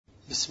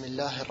بسم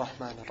الله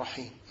الرحمن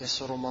الرحيم.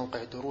 يسر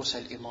موقع دروس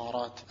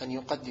الإمارات أن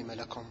يقدم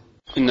لكم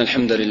إن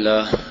الحمد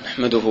لله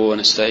نحمده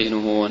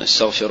ونستعينه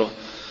ونستغفره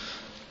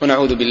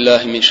ونعوذ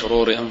بالله من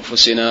شرور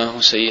أنفسنا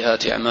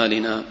وسيئات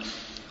أعمالنا،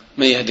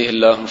 من يهده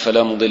الله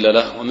فلا مضل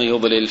له ومن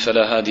يضلل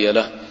فلا هادي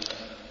له،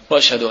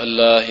 وأشهد أن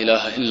لا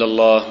إله إلا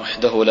الله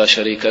وحده لا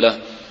شريك له،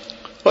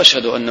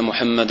 وأشهد أن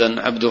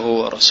محمدا عبده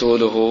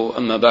ورسوله.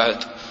 أما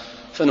بعد،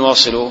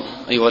 فنواصل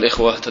أيها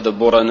الإخوة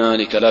تدبرنا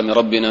لكلام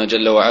ربنا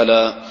جل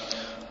وعلا،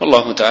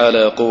 والله تعالى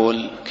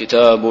يقول: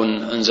 كتاب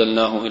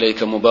أنزلناه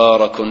إليك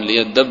مبارك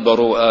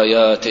ليدبروا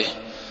آياته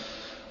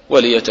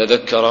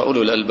وليتذكر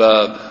أولو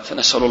الألباب.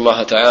 فنسأل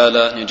الله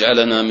تعالى أن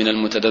يجعلنا من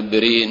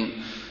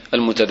المتدبرين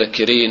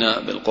المتذكرين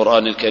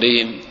بالقرآن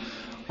الكريم،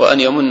 وأن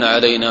يمن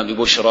علينا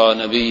ببشرى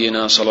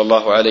نبينا صلى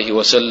الله عليه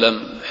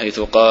وسلم، حيث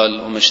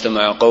قال: وما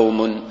اجتمع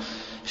قوم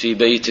في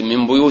بيت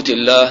من بيوت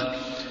الله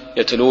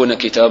يتلون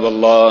كتاب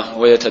الله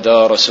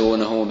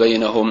ويتدارسونه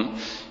بينهم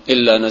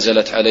إلا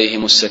نزلت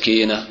عليهم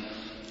السكينة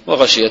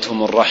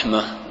وغشيتهم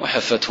الرحمة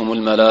وحفتهم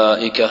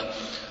الملائكة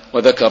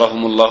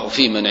وذكرهم الله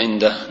في من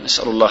عنده.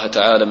 نسأل الله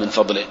تعالى من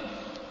فضله.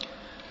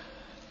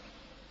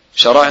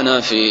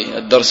 شرعنا في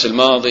الدرس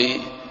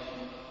الماضي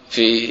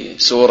في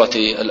سورة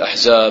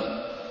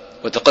الأحزاب،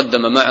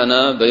 وتقدم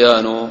معنا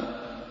بيان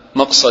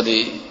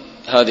مقصد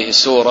هذه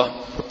السورة،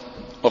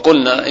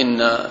 وقلنا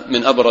إن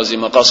من أبرز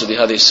مقاصد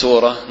هذه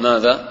السورة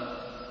ماذا؟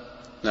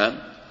 نعم،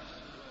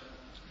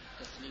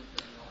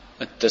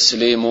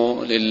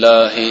 التسليم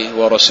لله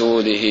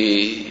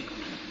ورسوله،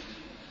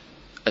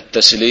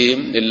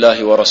 التسليم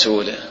لله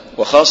ورسوله،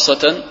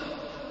 وخاصة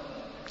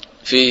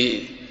في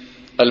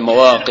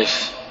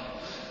المواقف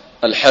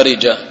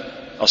الحرجة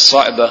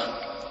الصعبة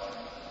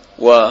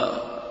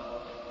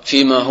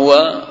وفيما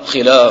هو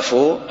خلاف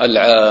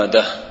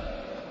العادة.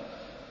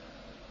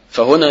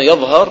 فهنا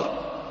يظهر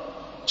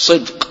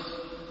صدق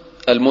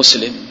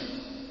المسلم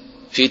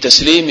في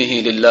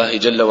تسليمه لله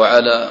جل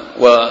وعلا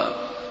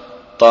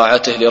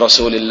وطاعته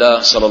لرسول الله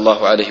صلى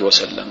الله عليه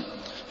وسلم.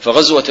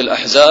 فغزوة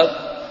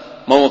الأحزاب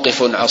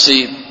موقف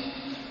عصيب،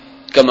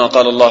 كما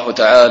قال الله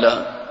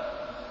تعالى: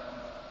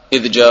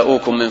 إذ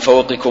جاءوكم من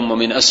فوقكم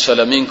ومن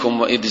أسفل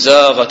منكم وإذ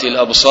زاغت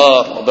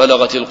الأبصار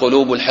وبلغت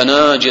القلوب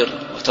الحناجر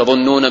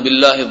وتظنون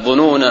بالله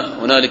الظنون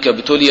هنالك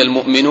ابتلي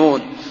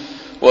المؤمنون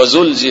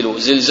وزلزلوا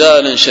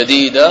زلزالا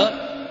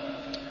شديدا،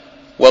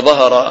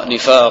 وظهر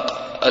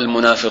نفاق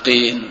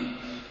المنافقين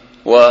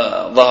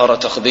وظهر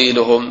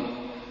تخذيلهم،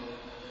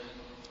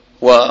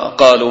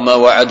 وقالوا: ما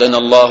وعدنا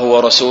الله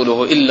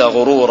ورسوله إلا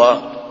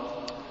غرورا.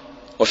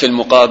 وفي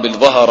المقابل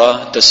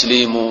ظهر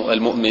تسليم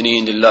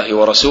المؤمنين لله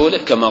ورسوله،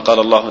 كما قال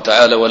الله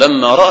تعالى: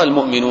 ولما رأى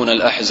المؤمنون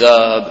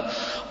الأحزاب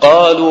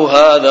قالوا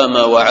هذا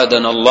ما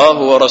وعدنا الله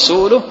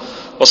ورسوله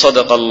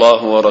وصدق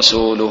الله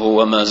ورسوله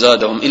وما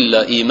زادهم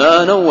إلا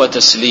إيمانا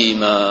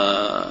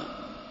وتسليما.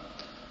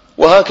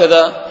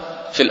 وهكذا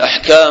في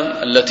الأحكام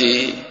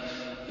التي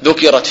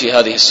ذكرت في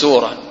هذه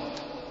السورة.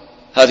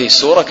 هذه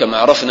السورة كما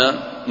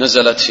عرفنا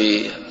نزلت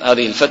في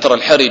هذه الفترة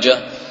الحرجة،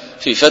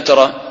 في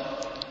فترة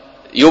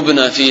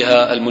يبنى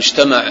فيها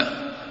المجتمع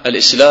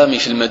الإسلامي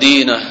في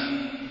المدينة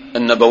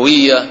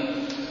النبوية،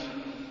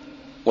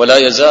 ولا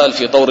يزال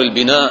في طور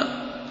البناء.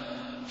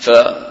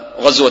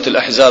 فغزوة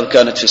الأحزاب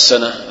كانت في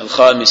السنة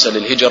 5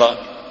 للهجرة،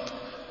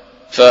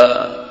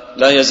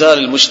 فلا يزال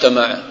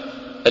المجتمع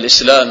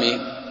الإسلامي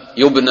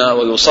يبنى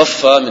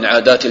ويصفى من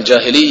عادات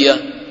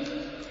الجاهلية.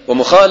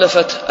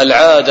 ومخالفة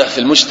العادة في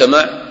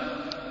المجتمع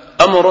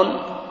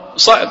أمر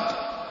صعب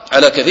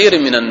على كثير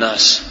من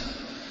الناس،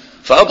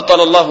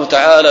 فأبطل الله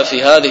تعالى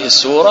في هذه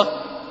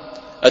السورة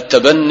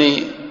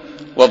التبني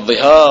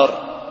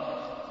والظهار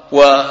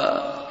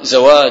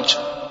وزواج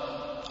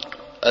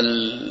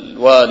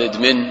الوالد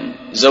من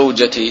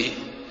زوجة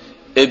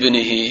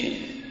ابنه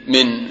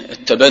من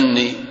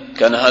التبني.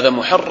 كان هذا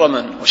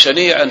محرما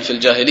وشنيعا في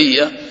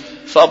الجاهلية،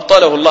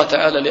 فأبطله الله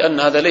تعالى لأن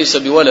هذا ليس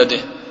بولده.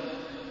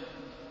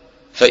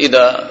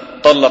 فإذا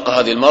طلق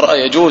هذه المرأة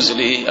يجوز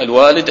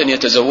للوالد أن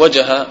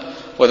يتزوجها،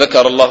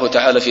 وذكر الله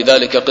تعالى في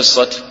ذلك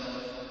قصة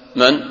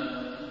من؟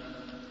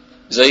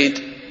 زيد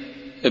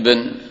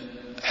بن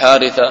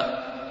حارثة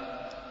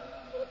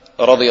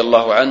رضي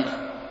الله عنه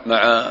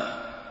مع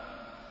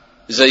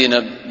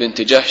زينب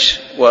بنت جحش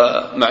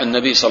ومع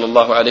النبي صلى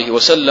الله عليه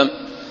وسلم.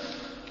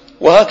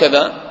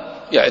 وهكذا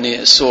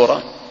يعني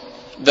السورة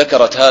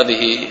ذكرت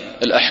هذه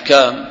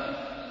الأحكام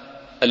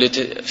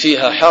التي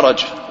فيها حرج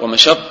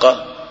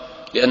ومشقة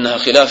لأنها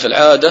خلاف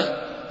العادة،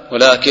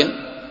 ولكن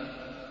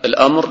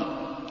الأمر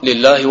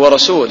لله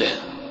ورسوله،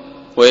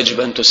 ويجب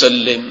أن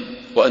تسلم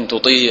وأن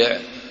تطيع،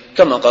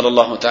 كما قال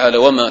الله تعالى: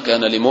 وما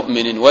كان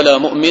لمؤمن ولا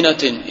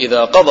مؤمنة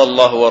إذا قضى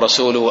الله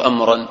ورسوله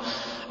أمرا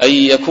أن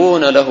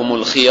يكون لهم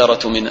الخيرة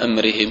من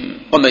أمرهم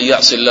ومن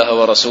يعص الله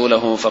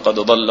ورسوله فقد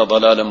ضل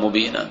ضلالا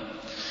مبينا.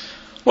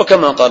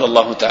 وكما قال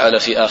الله تعالى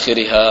في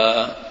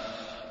آخرها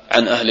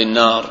عن أهل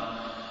النار: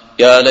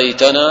 يا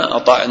ليتنا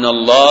أطعنا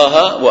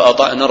الله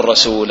وأطعنا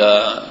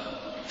الرسول.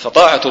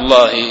 فطاعة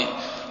الله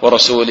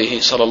ورسوله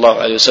صلى الله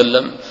عليه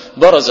وسلم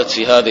برزت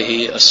في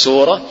هذه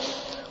السورة،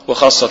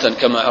 وخاصة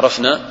كما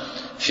عرفنا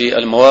في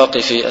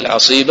المواقف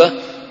العصيبة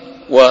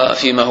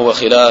وفيما هو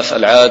خلاف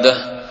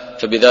العادة،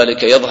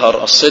 فبذلك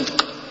يظهر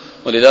الصدق.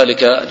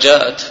 ولذلك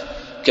جاءت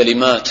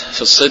كلمات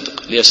في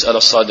الصدق ليسأل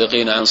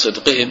الصادقين عن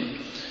صدقهم،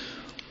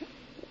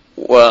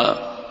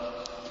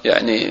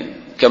 ويعني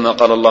كما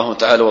قال الله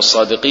تعالى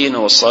والصادقين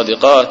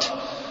والصادقات.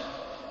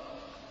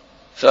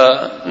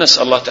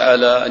 فنسأل الله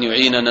تعالى أن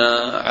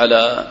يعيننا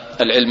على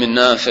العلم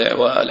النافع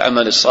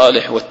والعمل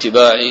الصالح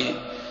واتباع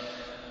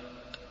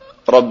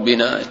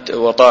ربنا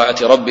وطاعة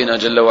ربنا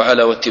جل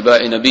وعلا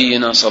واتباع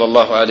نبينا صلى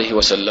الله عليه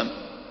وسلم.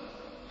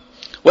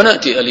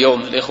 ونأتي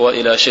اليوم الإخوة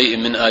إلى شيء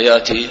من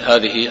آيات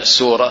هذه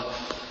السورة.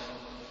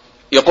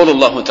 يقول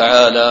الله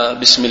تعالى: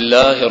 بسم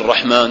الله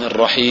الرحمن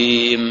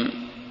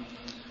الرحيم.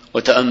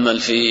 وتأمل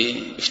في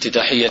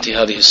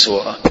افتتاحية هذه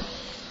السورة: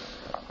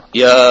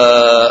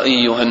 يا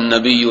أيها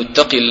النبي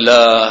اتق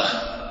الله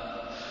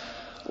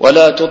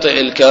ولا تطع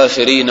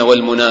الكافرين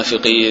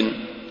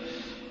والمنافقين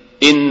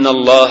إن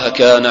الله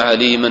كان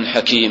عليما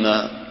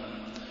حكيما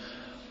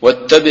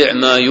واتبع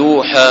ما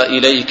يوحى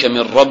إليك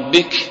من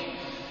ربك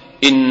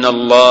إن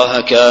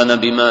الله كان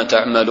بما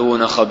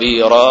تعملون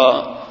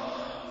خبيرا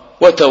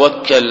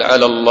وتوكل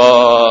على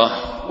الله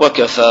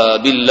وكفى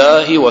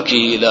بالله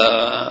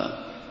وكيلا.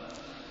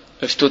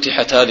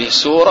 افتتحت هذه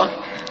السورة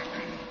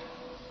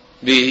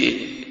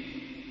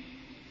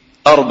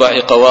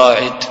بأربع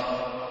قواعد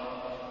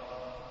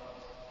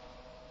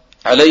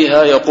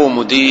عليها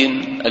يقوم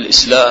دين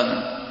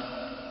الإسلام،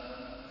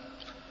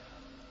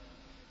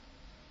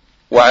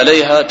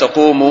 وعليها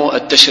تقوم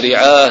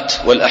التشريعات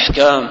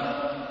والأحكام،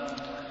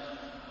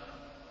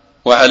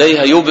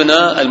 وعليها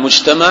يبنى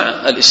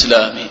المجتمع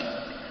الإسلامي.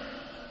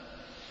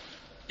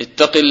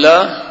 اتق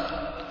الله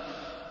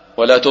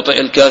ولا تطع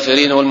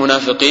الكافرين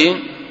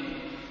والمنافقين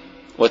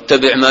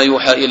واتبع ما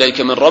يوحى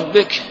إليك من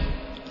ربك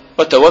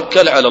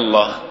وتوكل على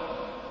الله.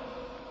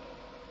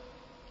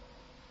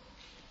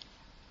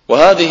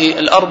 وهذه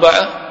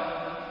الأربعة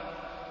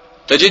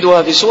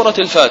تجدها في سورة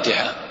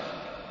الفاتحة: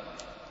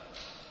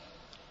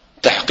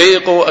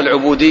 تحقيق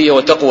العبودية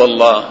وتقوى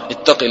الله.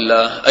 اتق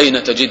الله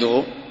أين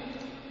تجده؟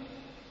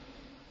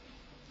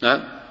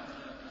 نعم،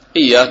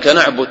 إياك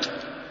نعبد.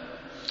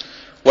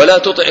 ولا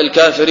تطع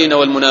الكافرين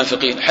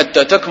والمنافقين،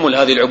 حتى تكمل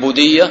هذه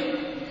العبودية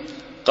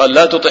قال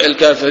لا تطع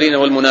الكافرين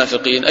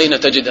والمنافقين. أين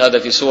تجد هذا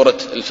في سورة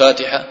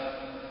الفاتحة؟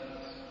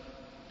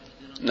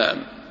 نعم،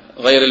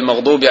 غير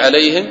المغضوب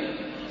عليهم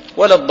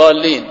ولا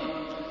الضالين.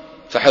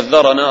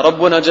 فحذرنا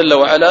ربنا جل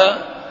وعلا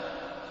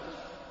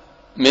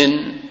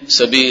من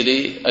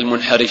سبيل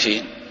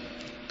المنحرفين.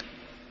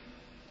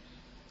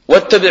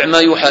 واتبع ما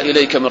يوحى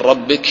إليك من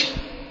ربك،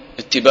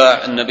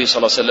 اتباع النبي صلى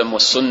الله عليه وسلم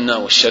والسنة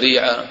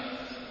والشريعة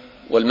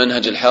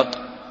والمنهج الحق.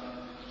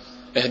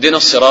 اهدنا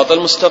الصراط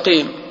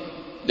المستقيم،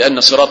 لأن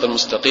الصراط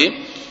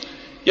المستقيم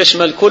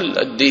يشمل كل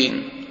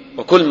الدين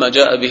وكل ما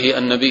جاء به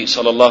النبي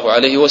صلى الله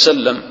عليه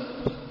وسلم.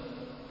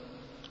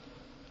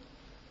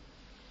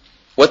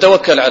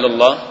 وتوكل على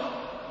الله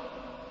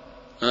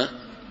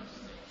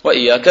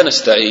وإياك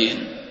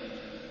نستعين.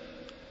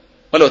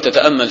 ولو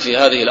تتأمل في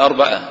هذه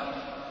الأربعة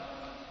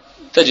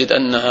تجد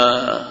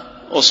أنها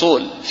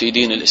أصول في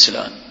دين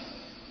الإسلام.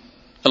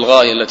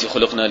 الغاية التي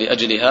خلقنا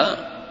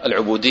لأجلها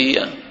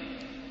العبودية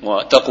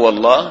وتقوى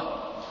الله،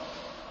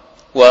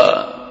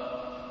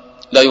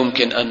 ولا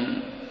يمكن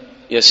أن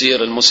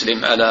يسير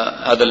المسلم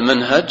على هذا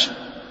المنهج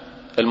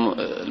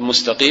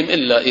المستقيم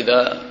إلا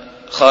إذا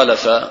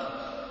خالف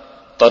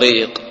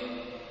طريق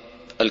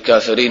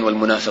الكافرين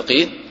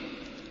والمنافقين.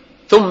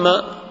 ثم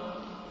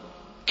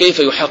كيف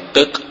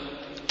يحقق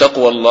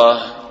تقوى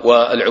الله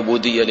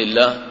والعبودية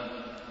لله؟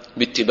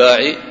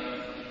 باتباع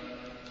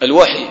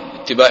الوحي،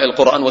 اتباع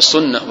القرآن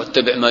والسنة،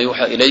 واتبع ما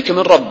يوحى إليك من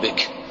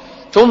ربك.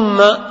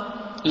 ثم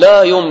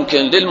لا يمكن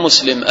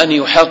للمسلم أن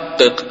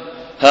يحقق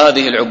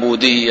هذه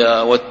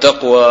العبودية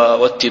والتقوى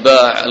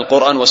واتباع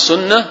القرآن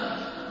والسنة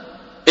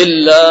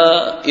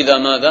إلا إذا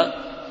ماذا؟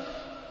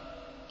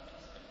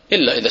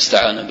 إلا إذا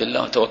استعان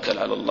بالله وتوكل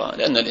على الله،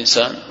 لأن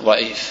الإنسان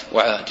ضعيف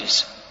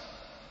وعاجز.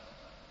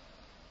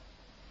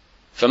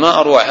 فما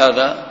أروع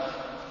هذا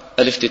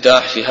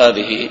الافتتاح في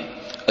هذه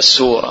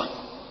السورة.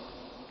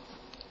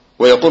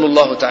 ويقول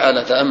الله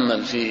تعالى: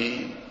 تأمل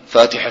في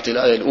فاتحة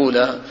الآية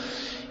الأولى: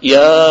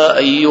 يا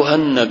أيها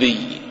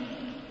النبي.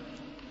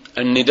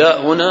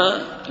 النداء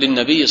هنا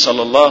للنبي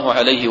صلى الله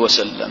عليه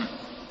وسلم،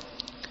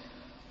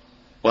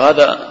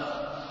 وهذا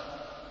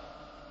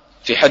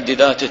في حد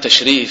ذاته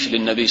تشريف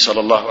للنبي صلى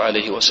الله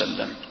عليه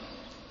وسلم.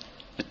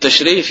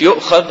 التشريف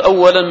يؤخذ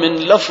أولا من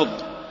لفظ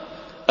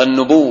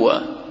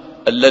النبوة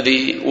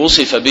الذي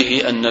وصف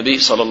به النبي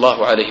صلى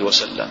الله عليه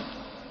وسلم.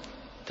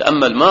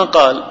 تأمل ما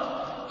قال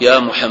يا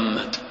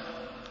محمد.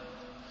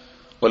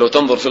 ولو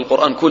تنظر في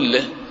القرآن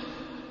كله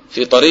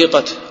في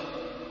طريقة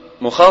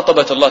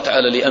مخاطبة الله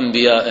تعالى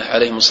لأنبيائه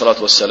عليهم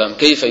الصلاة والسلام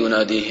كيف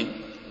يناديهم.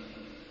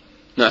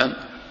 نعم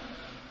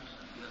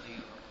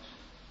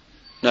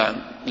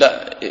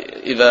لا،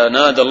 إذا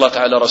نادى الله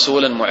تعالى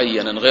رسولا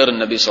معينا غير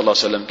النبي صلى الله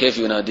عليه وسلم كيف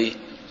يناديه؟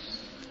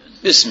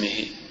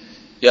 باسمه: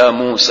 يا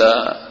موسى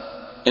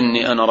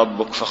إني أنا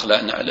ربك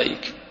فاخلع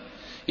عليك،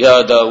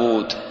 يا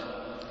داود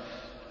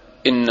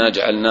إنا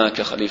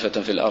جعلناك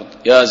خليفة في الأرض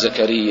يا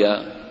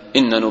زكريا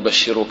إنا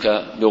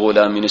نبشرك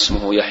بغلام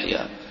اسمه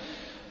يحيى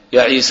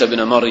يا عيسى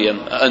ابن مريم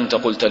أأنت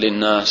قلت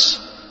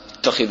للناس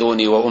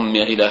اتخذوني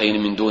وأمي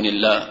إلهين من دون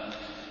الله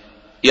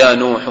يا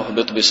نوح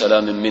اهبط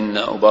بسلام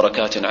منا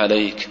وبركات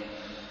عليك.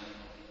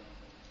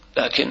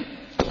 لكن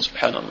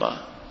سبحان الله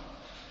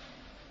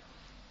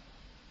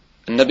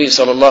النبي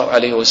صلى الله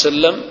عليه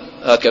وسلم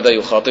هكذا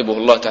يخاطبه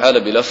الله تعالى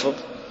بلفظ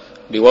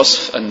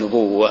بوصف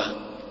النبوة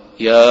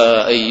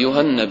يا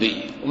أيها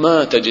النبي.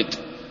 وما تجد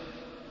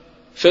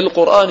في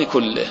القرآن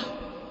كله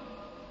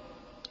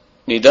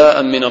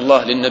نداء من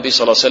الله للنبي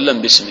صلى الله عليه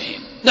وسلم باسمه.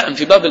 نعم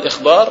في باب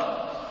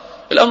الإخبار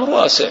الأمر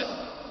واسع،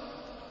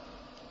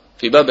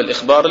 في باب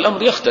الإخبار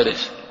الأمر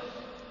يختلف،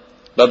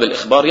 باب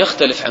الإخبار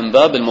يختلف عن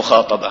باب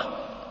المخاطبة.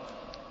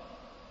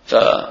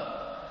 فباب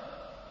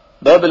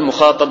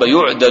المخاطبة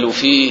يعدل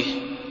فيه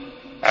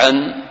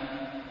عن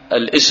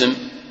الاسم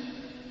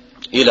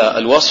إلى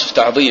الوصف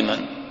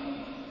تعظيما،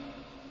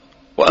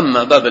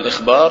 وأما باب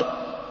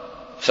الإخبار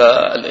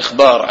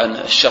فالإخبار عن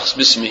الشخص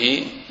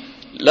باسمه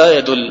لا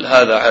يدل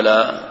هذا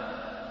على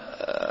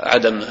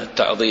عدم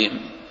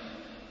التعظيم.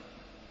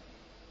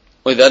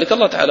 ولذلك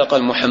الله تعالى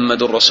قال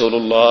محمد رسول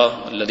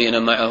الله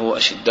والذين معه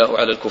أشداء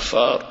على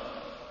الكفار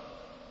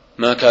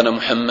ما كان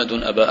محمد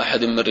أبا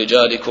أحد من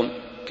رجالكم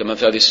كما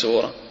في هذه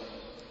السورة.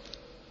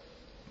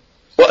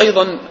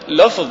 وأيضا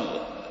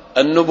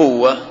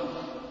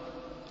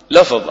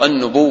لفظ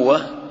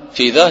النبوة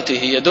في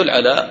ذاته يدل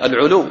على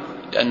العلو،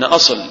 لأن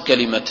أصل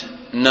كلمة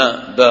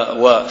نا باء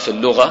واء في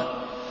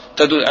اللغة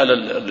تدل على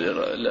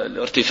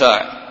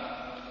الارتفاع.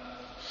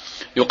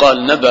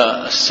 يقال نبى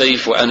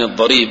السيف عن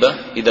الضريبة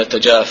إذا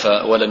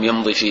تجافى ولم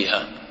يمض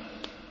فيها،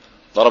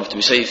 ضربت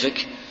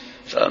بسيفك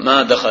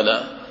فما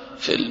دخل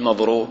في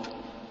المضروب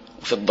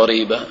وفي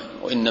الضريبة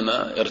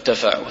وإنما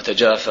ارتفع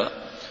وتجافى.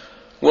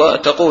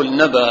 وتقول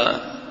نبى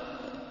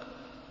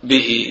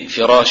به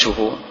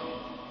فراشه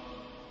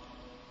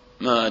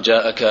ما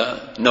جاءك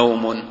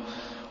نوم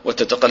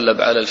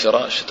وتتقلب على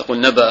الفراش،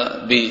 تقول نبى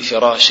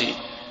بفراشي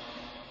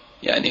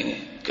يعني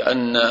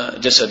كأن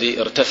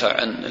جسدي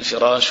ارتفع عن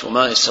الفراش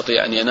وما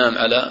يستطيع أن ينام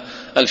على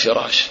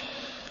الفراش.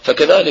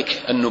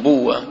 فكذلك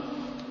النبوة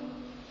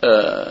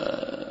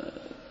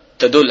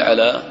تدل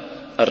على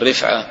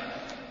الرفعة،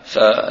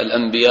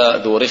 فالأنبياء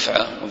ذو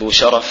رفعة وذو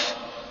شرف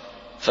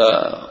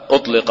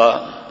فأطلق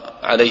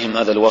عليهم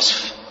هذا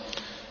الوصف.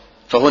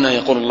 فهنا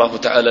يقول الله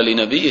تعالى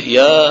لنبيه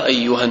يا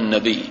أيها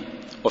النبي،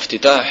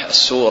 وافتتاح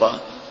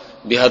السورة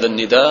بهذا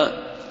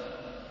النداء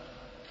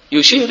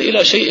يشير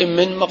إلى شيء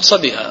من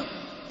مقصدها،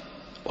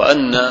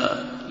 وأن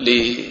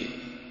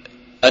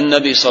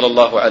للنبي صلى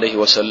الله عليه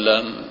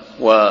وسلم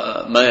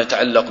وما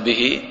يتعلق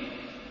به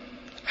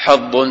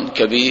حظ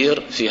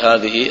كبير في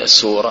هذه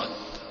السورة،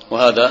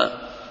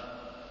 وهذا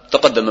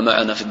تقدم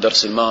معنا في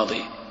الدرس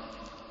الماضي.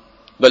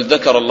 بل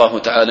ذكر الله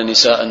تعالى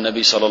نساء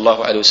النبي صلى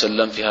الله عليه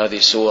وسلم في هذه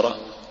السورة،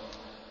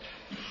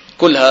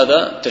 كل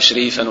هذا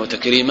تشريفا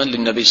وتكريما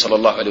للنبي صلى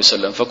الله عليه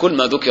وسلم. فكل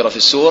ما ذكر في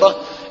السورة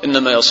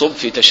إنما يصب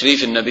في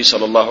تشريف النبي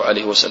صلى الله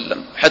عليه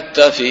وسلم،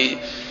 حتى في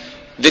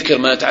ذكر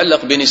ما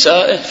يتعلق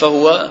بنسائه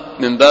فهو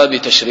من باب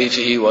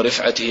تشريفه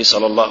ورفعته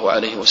صلى الله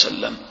عليه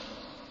وسلم.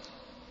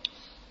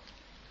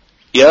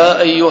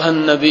 يا أيها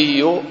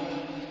النبي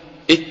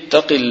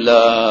اتق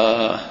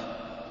الله.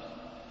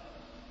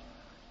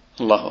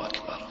 الله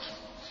أكبر.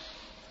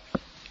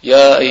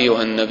 يا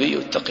أيها النبي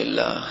اتق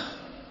الله.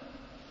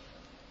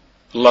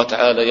 الله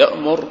تعالى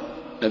يأمر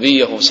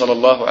نبيه صلى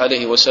الله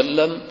عليه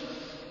وسلم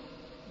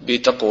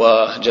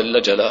بتقواه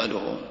جل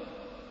جلاله.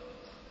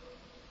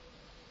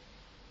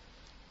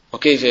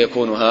 وكيف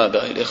يكون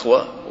هذا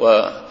الإخوة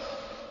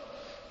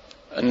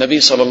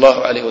والنبي صلى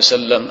الله عليه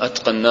وسلم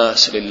أتقى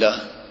الناس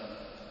لله،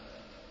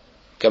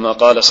 كما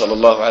قال صلى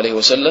الله عليه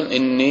وسلم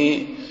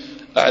إني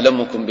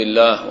أعلمكم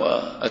بالله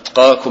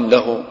وأتقاكم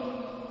له.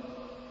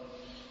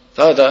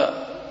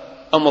 فهذا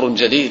أمر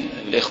جليل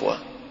الإخوة.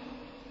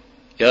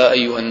 يا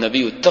أيها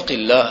النبي اتق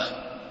الله.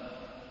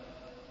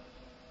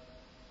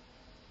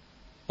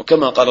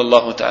 وكما قال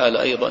الله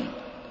تعالى أيضا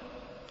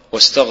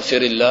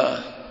واستغفر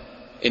الله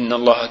إن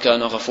الله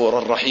كان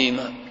غفورا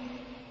رحيما،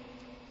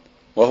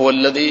 وهو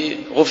الذي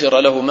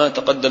غفر له ما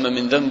تقدم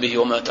من ذنبه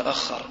وما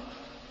تأخر.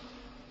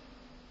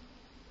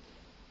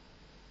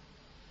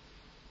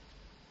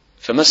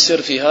 فما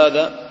السر في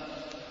هذا؟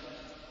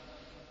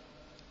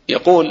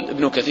 يقول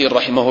ابن كثير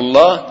رحمه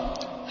الله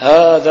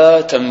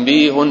هذا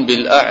تنبيه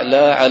بالأعلى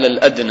على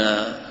الأدنى.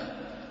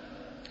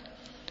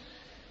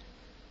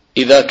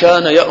 إذا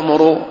كان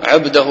يأمر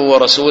عبده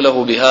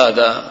ورسوله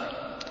بهذا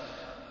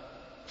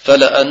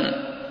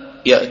فلأن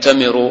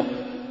يأتمر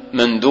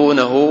من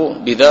دونه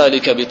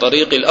بذلك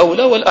بطريق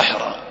الأولى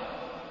والأحرى.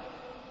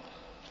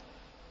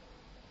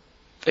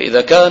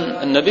 فإذا كان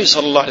النبي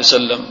صلى الله عليه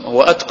وسلم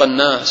هو أتقى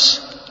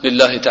الناس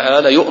لله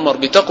تعالى يؤمر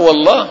بتقوى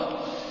الله،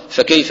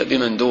 فكيف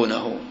بمن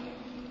دونه؟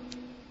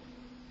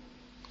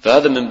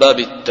 فهذا من باب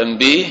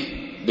التنبيه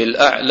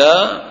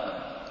بالأعلى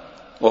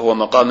وهو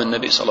مقام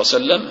النبي صلى الله عليه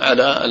وسلم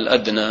على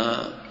الأدنى.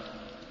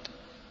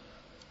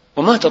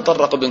 وما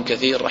تطرق ابن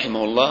كثير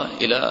رحمه الله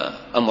إلى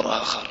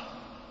أمر آخر،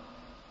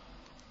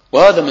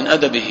 وهذا من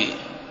أدبه،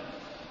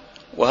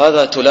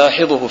 وهذا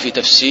تلاحظه في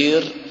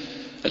تفسير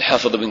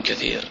الحافظ ابن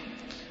كثير.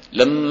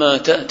 لما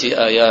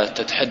تأتي آيات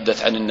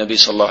تتحدث عن النبي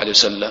صلى الله عليه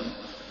وسلم،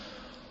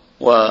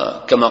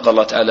 وكما قال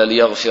الله تعالى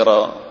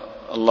ليغفر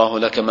الله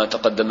لك ما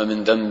تقدم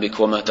من ذنبك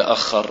وما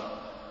تأخر،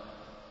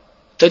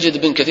 تجد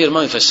ابن كثير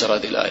ما يفسر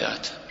هذه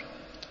الآيات،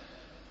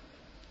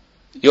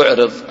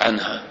 يعرض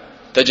عنها.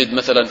 تجد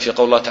مثلا في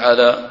قول الله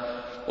تعالى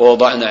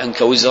ووضعنا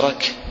عنك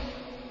وزرك،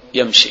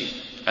 يمشي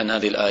عن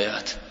هذه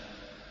الآيات،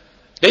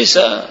 ليس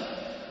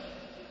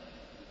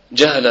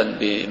جهلا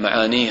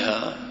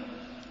بمعانيها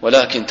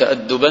ولكن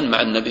تأدبا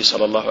مع النبي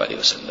صلى الله عليه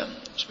وسلم.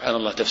 سبحان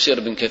الله، تفسير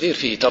ابن كثير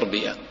فيه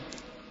تربية.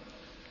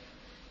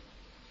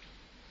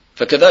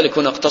 فكذلك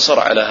هنا اقتصر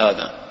على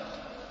هذا.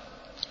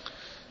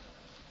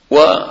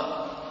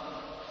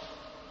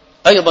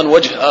 وأيضا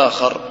وجه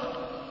آخر،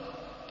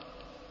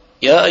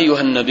 يا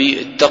أيها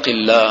النبي اتق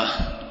الله،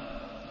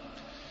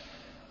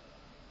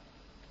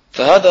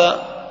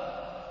 فهذا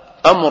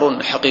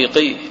أمر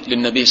حقيقي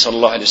للنبي صلى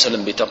الله عليه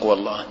وسلم بتقوى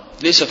الله،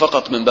 ليس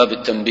فقط من باب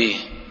التنبيه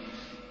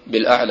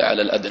بالأعلى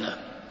على الأدنى،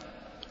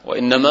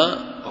 وإنما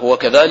هو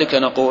كذلك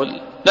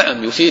نقول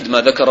نعم يفيد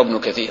ما ذكر ابن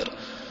كثير،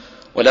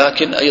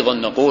 ولكن أيضا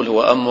نقول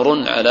هو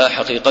أمر على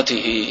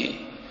حقيقته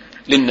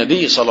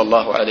للنبي صلى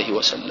الله عليه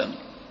وسلم.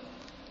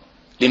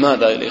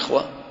 لماذا يا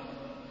الإخوة؟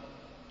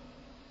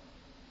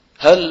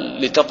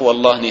 هل لتقوى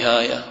الله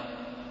نهاية؟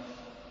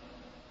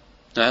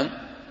 نعم،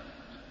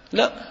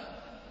 لا،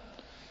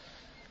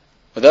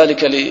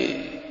 وذلك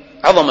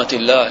لعظمة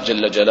الله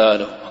جل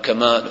جلاله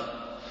وكماله،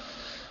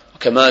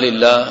 وكمال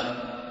الله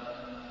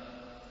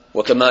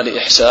وكمال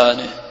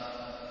إحسانه.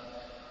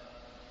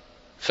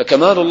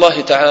 فكمال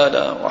الله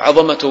تعالى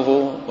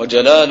وعظمته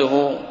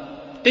وجلاله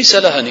ليس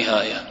لها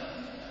نهاية،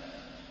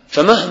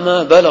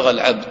 فمهما بلغ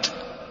العبد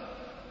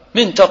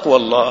من تقوى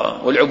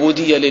الله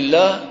والعبودية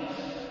لله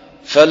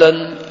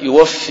فلن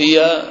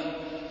يوفي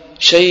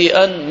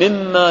شيئا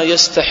مما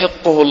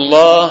يستحقه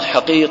الله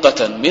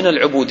حقيقة من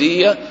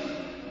العبودية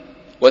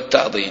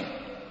والتعظيم،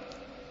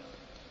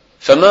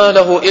 فما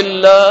له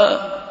إلا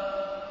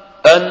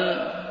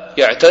أن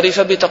يعترف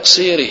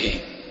بتقصيره،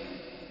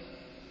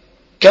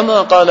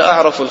 كما قال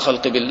أعرف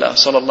الخلق بالله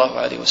صلى الله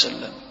عليه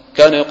وسلم،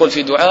 كان يقول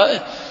في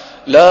دعائه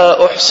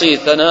لا أحصي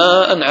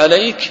ثناء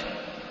عليك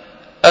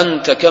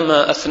أنت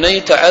كما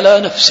أثنيت على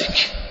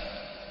نفسك.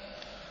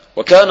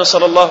 وكان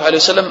صلى الله عليه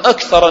وسلم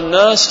أكثر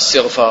الناس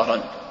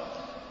استغفارا،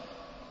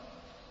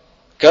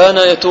 كان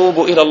يتوب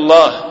إلى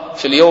الله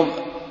في اليوم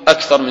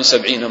أكثر من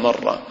 70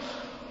 مرة،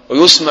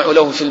 ويسمع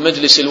له في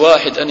المجلس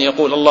الواحد أن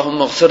يقول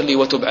اللهم اغفر لي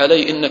وتب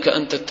علي إنك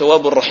أنت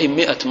التواب الرحيم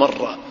 100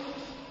 مرة،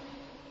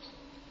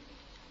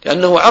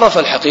 لأنه عرف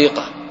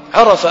الحقيقة،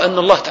 عرف أن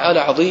الله تعالى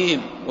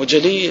عظيم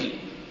وجليل،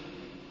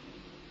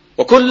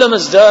 وكلما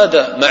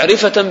ازداد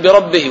معرفة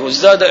بربه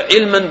وازداد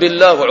علما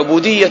بالله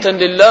وعبودية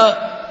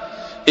لله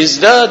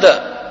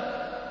ازداد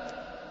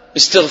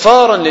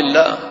استغفارا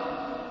لله،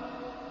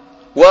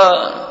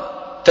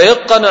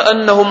 وتيقن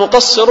أنه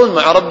مقصر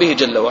مع ربه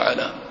جل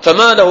وعلا،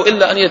 فما له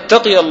إلا أن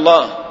يتقي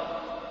الله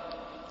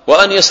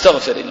وأن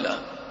يستغفر الله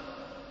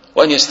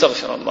وأن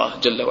يستغفر الله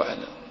جل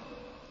وعلا.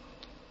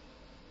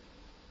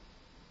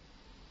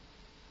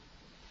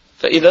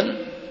 فإذا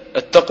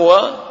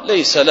التقوى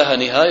ليس لها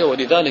نهاية،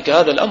 ولذلك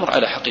هذا الأمر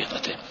على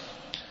حقيقته.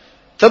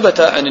 ثبت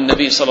عن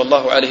النبي صلى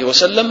الله عليه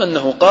وسلم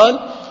أنه قال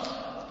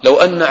لو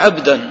أن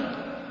عبدا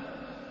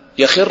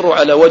يخر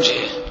على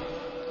وجهه،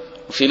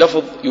 وفي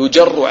لفظ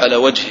يجر على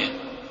وجهه،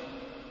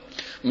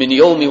 من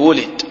يوم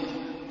ولد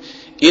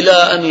إلى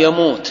أن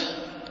يموت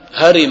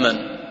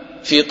هرما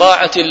في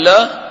طاعة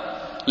الله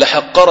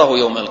لحقره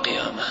يوم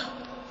القيامة.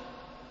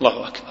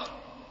 الله أكبر،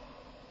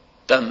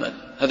 تأمل،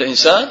 هذا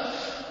إنسان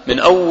من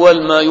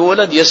أول ما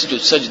يولد يسجد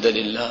سجدة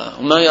لله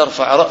وما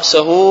يرفع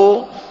رأسه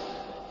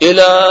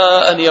إلى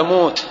أن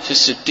يموت في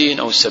 60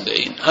 أو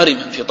 70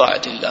 هرما في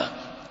طاعة الله،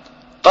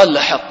 قال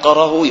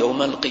لحقره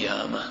يوم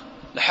القيامة،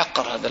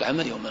 لحقر هذا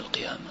العمل يوم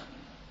القيامة.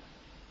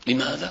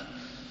 لماذا؟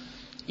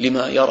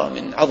 لما يرى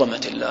من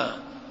عظمة الله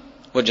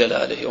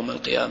وجلاله يوم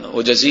القيامة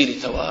وجزيل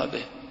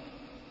ثوابه.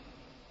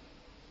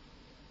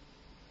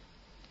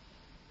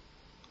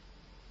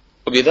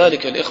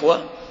 وبذلك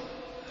الإخوة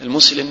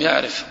المسلم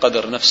يعرف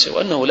قدر نفسه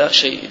وأنه لا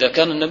شيء. إذا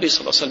كان النبي صلى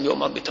الله عليه وسلم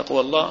يؤمر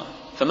بتقوى الله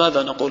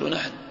فماذا نقول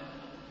نحن؟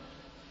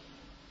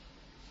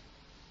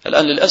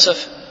 الآن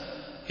للأسف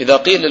إذا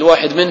قيل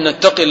للواحد منا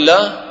اتق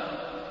الله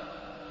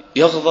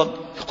يغضب،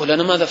 يقول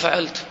أنا ماذا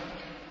فعلت؟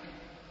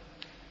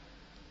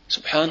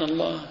 سبحان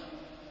الله.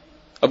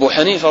 أبو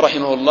حنيفة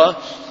رحمه الله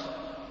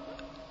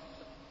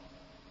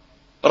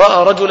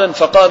رأى رجلا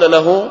فقال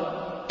له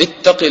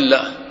اتق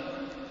الله.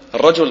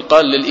 الرجل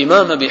قال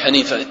للإمام أبي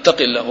حنيفة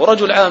اتق الله،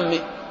 ورجل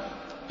عامي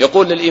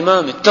يقول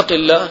للإمام اتق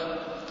الله،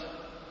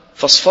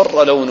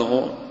 فاصفر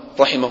لونه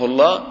رحمه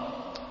الله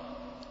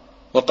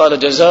وقال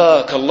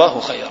جزاك الله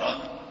خيرا.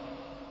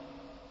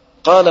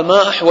 قال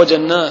ما أحوج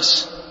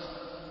الناس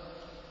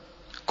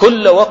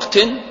كل وقت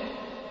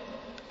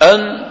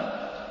أن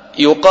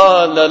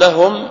يقال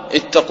لهم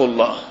اتقوا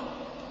الله.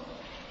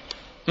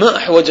 ما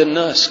أحوج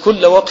الناس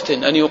كل وقت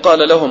أن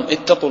يقال لهم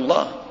اتقوا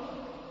الله.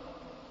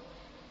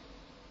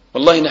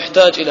 والله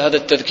نحتاج إلى هذا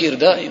التذكير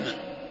دائما.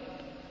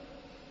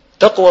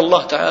 تقوى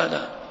الله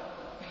تعالى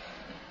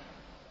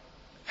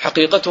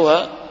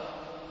حقيقتها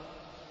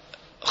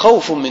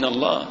خوف من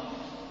الله،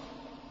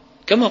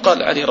 كما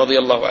قال علي رضي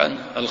الله عنه: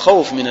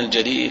 الخوف من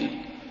الجليل،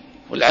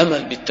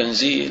 والعمل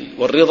بالتنزيل،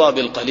 والرضا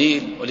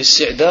بالقليل،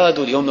 والاستعداد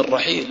ليوم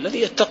الرحيل.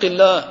 الذي يتقي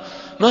الله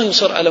ما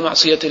يصر على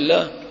معصية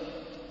الله.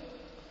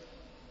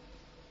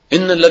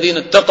 إن الذين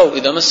اتقوا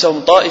إذا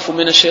مسهم طائف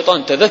من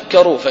الشيطان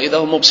تذكروا فإذا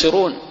هم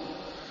مبصرون،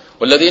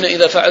 والذين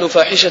إذا فعلوا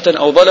فاحشة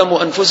أو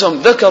ظلموا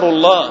أنفسهم ذكروا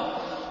الله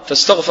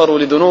فاستغفروا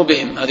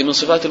لذنوبهم. هذه من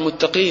صفات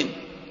المتقين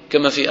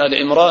كما في آل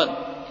عمران.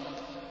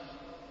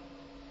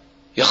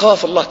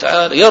 يخاف الله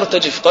تعالى،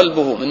 يرتجف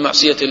قلبه من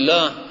معصية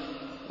الله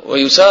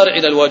ويسارع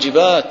إلى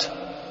الواجبات،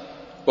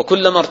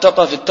 وكلما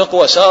ارتقى في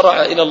التقوى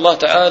سارع إلى الله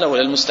تعالى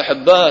وإلى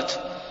المستحبات،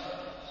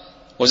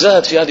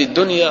 وزهد في هذه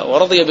الدنيا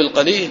ورضي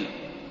بالقليل.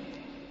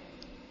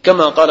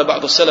 كما قال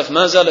بعض السلف: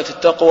 ما زالت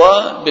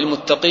التقوى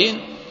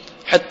بالمتقين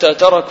حتى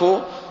تركوا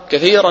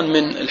كثيرا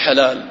من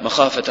الحلال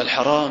مخافة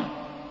الحرام.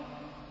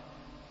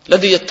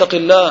 الذي يتقي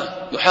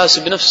الله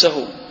يحاسب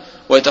نفسه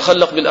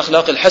ويتخلق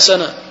بالأخلاق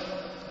الحسنة.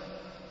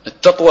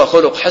 التقوى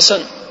خلق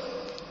حسن،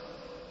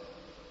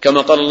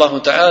 كما قال الله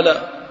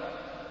تعالى: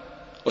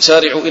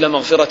 وسارعوا إلى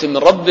مغفرة من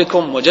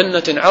ربكم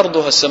وجنة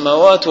عرضها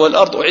السماوات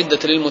والأرض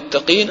أعدت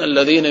للمتقين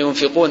الذين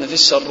ينفقون في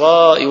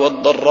السراء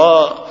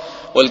والضراء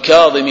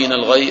والكاظمين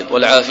الغيظ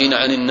والعافين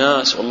عن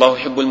الناس والله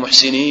يحب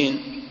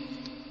المحسنين.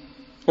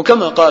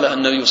 وكما قال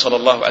النبي صلى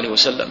الله عليه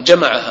وسلم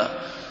جمعها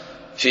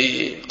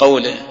في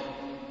قوله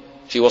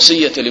في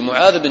وصية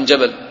لمعاذ بن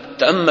جبل.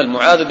 تأمل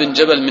معاذ بن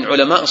جبل من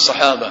علماء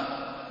الصحابة،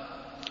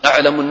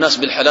 أعلم الناس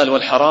بالحلال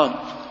والحرام،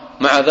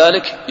 مع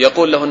ذلك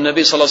يقول له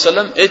النبي صلى الله عليه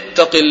وسلم: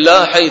 اتق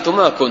الله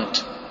حيثما كنت.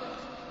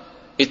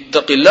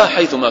 اتق الله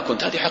حيثما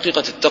كنت. هذه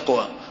حقيقة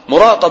التقوى،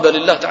 مراقبة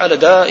لله تعالى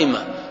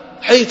دائمة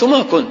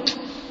حيثما كنت،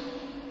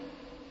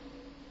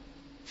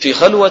 في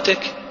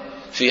خلوتك،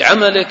 في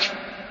عملك،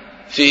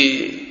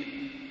 في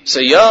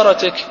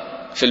سيارتك،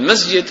 في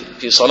المسجد،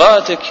 في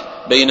صلاتك،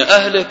 بين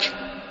أهلك.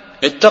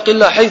 اتق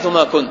الله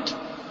حيثما كنت،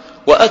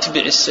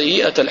 وأتبع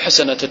السيئة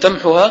الحسنة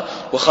تمحها،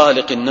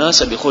 وخالق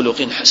الناس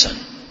بخلق حسن.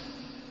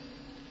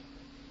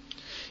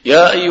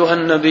 يا أيها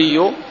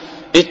النبي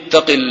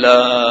اتق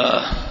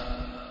الله.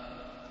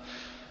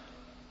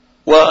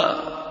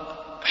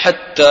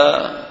 وحتى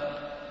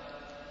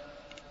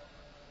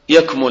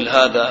يكمل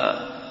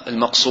هذا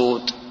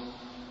المقصود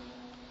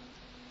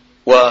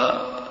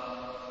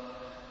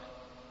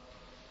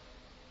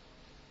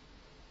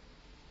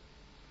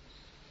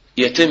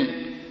ويتم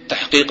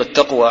تحقيق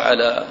التقوى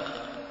على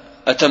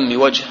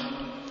أتم وجه،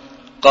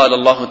 قال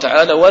الله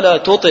تعالى: ولا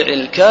تطع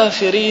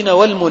الكافرين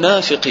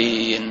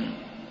والمنافقين.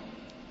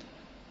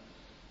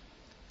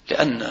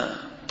 لأن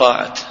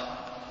طاعة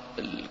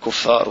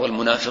الكفار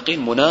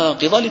والمنافقين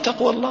مناقضة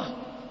لتقوى الله.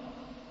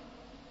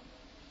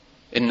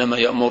 إنما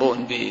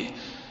يأمرون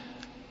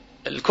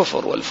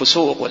بالكفر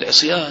والفسوق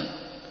والعصيان،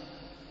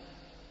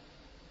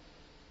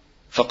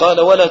 فقال: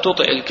 ولا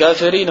تطع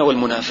الكافرين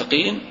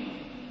والمنافقين،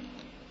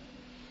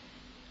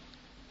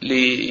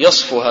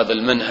 ليصفوا هذا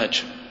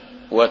المنهج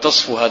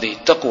وتصفوا هذه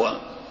التقوى.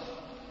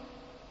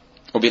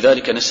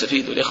 وبذلك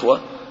نستفيد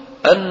الإخوة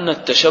أن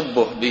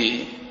التشبه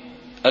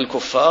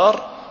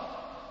بالكفار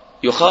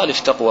يخالف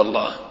تقوى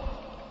الله.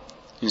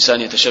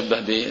 إنسان يتشبه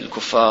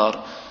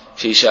بالكفار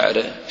في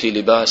شعره، في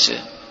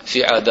لباسه،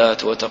 في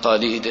عاداته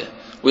وتقاليده،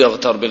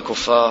 ويغتر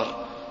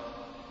بالكفار،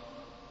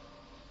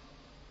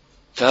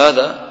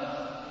 فهذا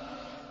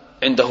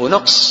عنده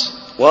نقص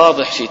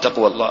واضح في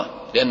تقوى الله،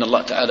 لأن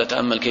الله تعالى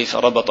تأمل كيف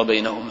ربط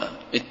بينهما: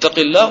 اتق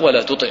الله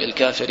ولا تطع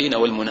الكافرين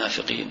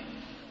والمنافقين.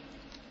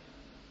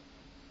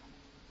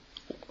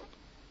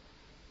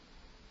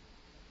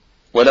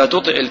 ولا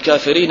تطع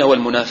الكافرين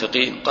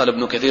والمنافقين. قال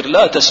ابن كثير: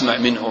 لا تسمع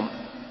منهم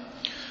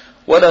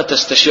ولا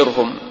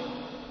تستشرهم.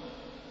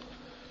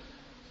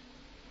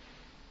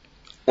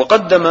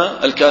 وقدم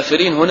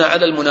الكافرين هنا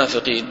على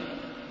المنافقين،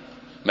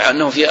 مع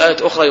أنه في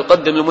آية أخرى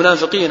يقدم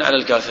المنافقين على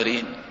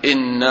الكافرين: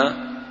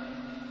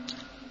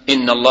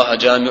 إن الله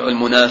جامع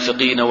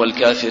المنافقين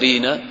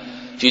والكافرين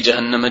في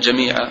جهنم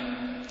جميعا.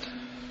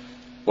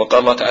 وقال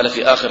الله تعالى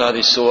في آخر هذه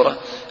السورة: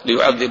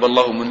 ليعذب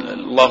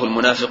الله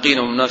المنافقين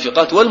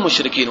والمنافقات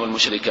والمشركين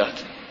والمشركات.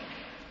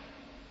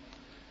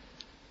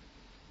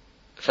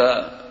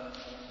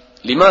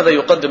 فلماذا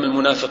يقدم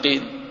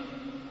المنافقين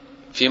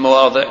في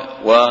مواضع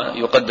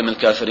ويقدم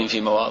الكافرين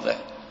في مواضع؟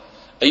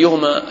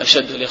 أيهما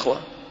أشد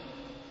الإخوة؟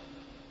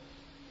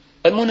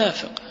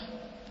 المنافق.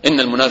 إن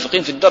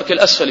المنافقين في الدرك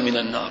الأسفل من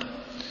النار.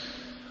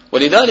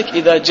 ولذلك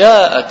إذا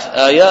جاءت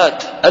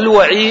آيات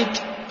الوعيد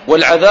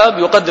والعذاب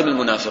يقدم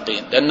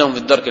المنافقين، لأنهم في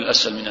الدرك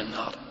الأسفل من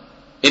النار.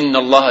 إن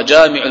الله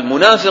جامع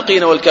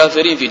المنافقين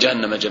والكافرين في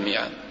جهنم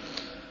جميعا.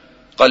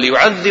 قال: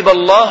 يعذب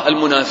الله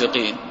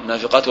المنافقين،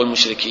 المنافقات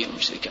والمشركين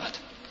والمشركات.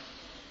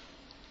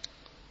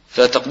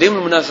 فتقديم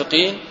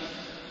المنافقين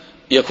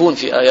يكون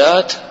في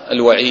آيات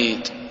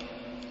الوعيد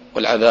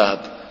والعذاب.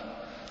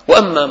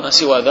 وأما ما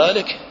سوى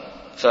ذلك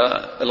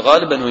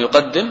فالغالب أنه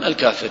يقدم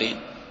الكافرين،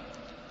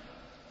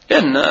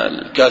 لأن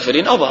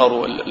الكافرين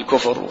أظهروا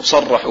الكفر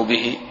وصرحوا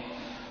به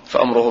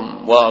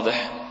فأمرهم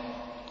واضح،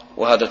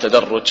 وهذا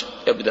تدرج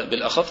يبدأ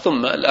بالأخف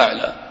ثم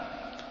الأعلى.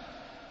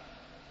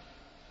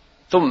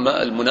 ثم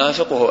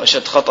المنافق وهو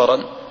أشد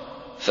خطرا،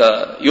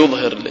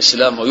 فيظهر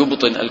الإسلام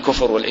ويبطن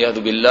الكفر والعياذ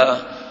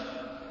بالله،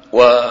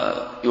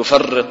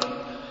 ويفرق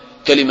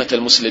كلمة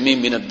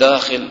المسلمين من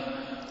الداخل،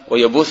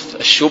 ويبث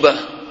الشبه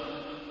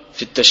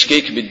في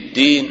التشكيك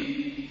بالدين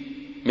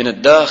من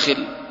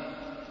الداخل،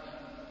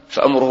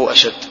 فأمره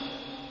أشد.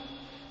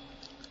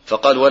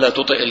 فقال ولا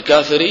تطع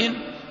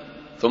الكافرين،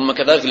 ثم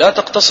كذلك لا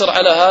تقتصر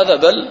على هذا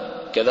بل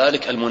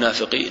كذلك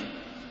المنافقين،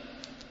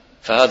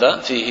 فهذا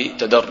فيه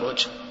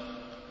تدرج.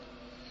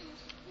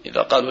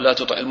 إذا قالوا لا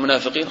تطع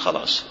المنافقين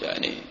خلاص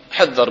يعني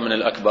حذر من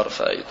الأكبر،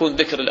 فيكون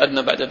ذكر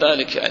الأدنى بعد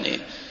ذلك يعني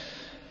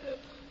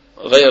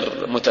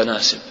غير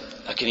متناسب،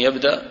 لكن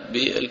يبدأ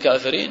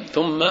بالكافرين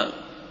ثم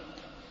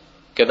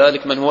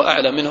كذلك من هو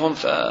أعلى منهم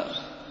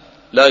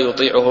فلا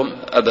يطيعهم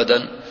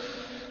أبدا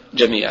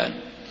جميعا.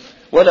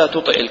 ولا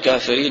تطع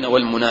الكافرين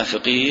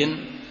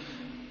والمنافقين.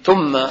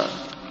 ثم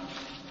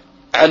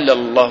علل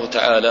الله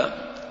تعالى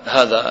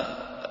هذا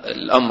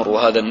الأمر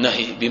وهذا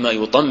النهي بما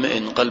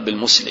يطمئن قلب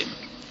المسلم،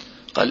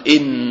 قال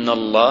إن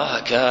الله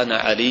كان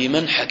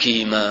عليما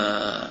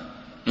حكيما.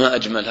 ما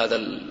أجمل هذا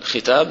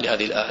الختام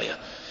لهذه الآية،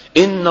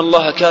 إن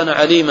الله كان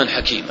عليما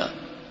حكيما.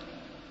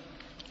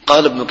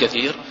 قال ابن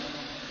كثير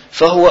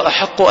فهو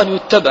أحق أن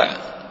يتبع،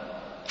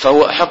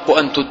 فهو أحق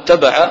أن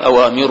تتبع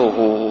أوامره،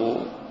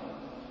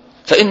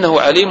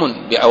 فإنه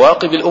عليم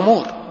بعواقب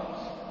الأمور،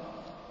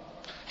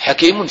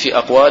 حكيم في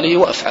أقواله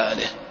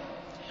وأفعاله.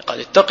 قال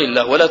اتق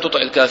الله ولا تطع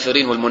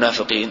الكافرين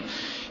والمنافقين،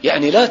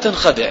 يعني لا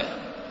تنخدع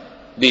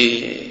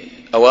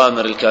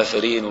بأوامر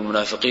الكافرين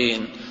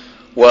والمنافقين،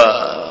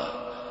 ولا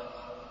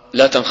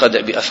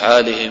تنخدع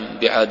بأفعالهم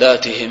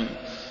بعاداتهم،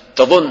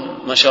 تظن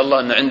ما شاء الله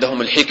أن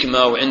عندهم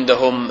الحكمة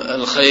وعندهم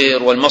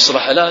الخير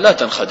والمصلحة. لا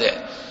تنخدع.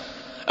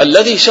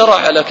 الذي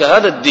شرع لك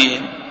هذا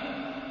الدين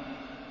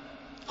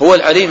هو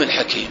العليم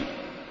الحكيم،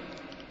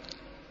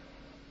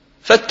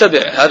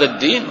 فاتبع هذا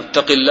الدين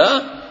واتق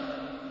الله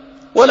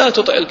ولا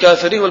تطع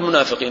الكافرين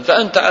والمنافقين،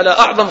 فأنت على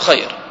أعظم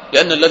خير،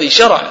 لأن الذي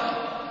شرع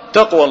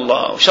تقوى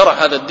الله وشرع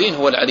هذا الدين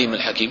هو العليم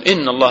الحكيم.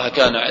 إن الله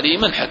كان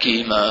عليما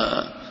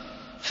حكيما،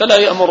 فلا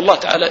يأمر الله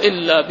تعالى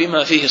إلا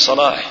بما فيه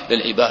صلاح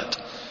للعباد،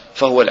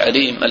 فهو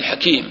العليم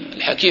الحكيم،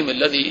 الحكيم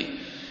الذي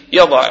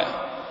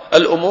يضع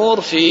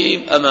الأمور في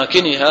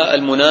أماكنها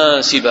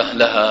المناسبة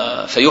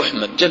لها،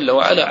 فيحمد جل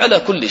وعلا على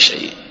كل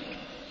شيء،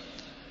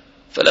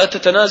 فلا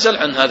تتنازل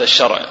عن هذا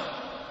الشرع.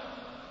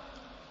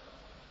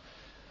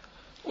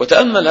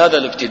 وتأمل هذا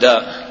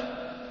الابتداء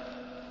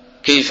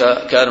كيف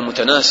كان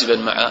متناسبا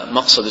مع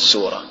مقصد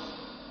السورة.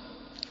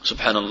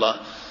 سبحان الله،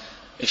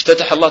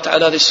 افتتح الله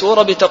تعالى هذه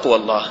السورة بتقوى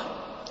الله،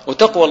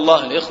 وتقوى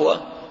الله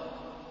الإخوة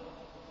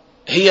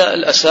هي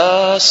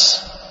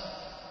الأساس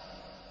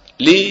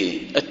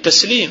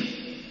للتسليم،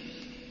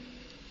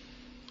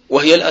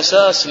 وهي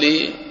الأساس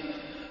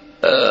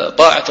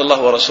لطاعة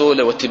الله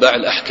ورسوله واتباع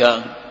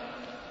الأحكام.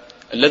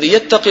 الذي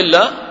يتقي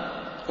الله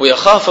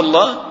ويخاف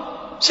الله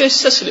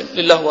سيستسلم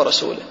لله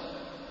ورسوله،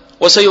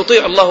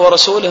 وسيطيع الله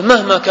ورسوله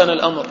مهما كان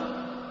الأمر،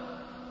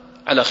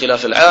 على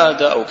خلاف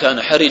العادة أو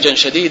كان حرجا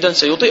شديدا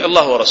سيطيع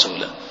الله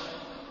ورسوله،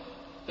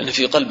 لأن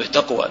في قلبه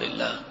تقوى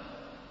لله.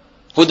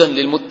 هدى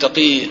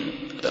للمتقين،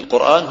 هذا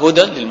القرآن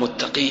هدى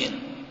للمتقين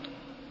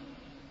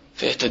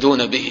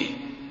فيهتدون به،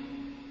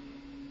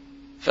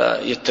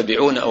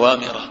 فيتبعون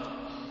أوامره.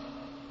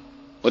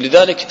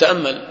 ولذلك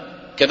تأمل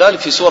كذلك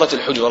في سورة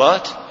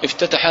الحجرات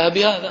افتتحها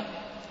بهذا: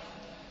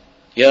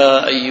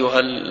 يا أيها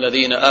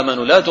الذين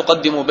آمنوا لا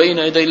تقدموا بين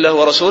يدي الله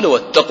ورسوله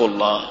واتقوا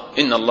الله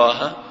إن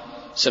الله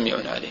سميع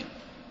عليم.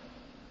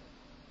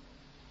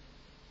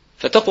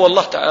 فتقوى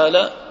الله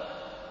تعالى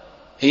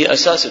هي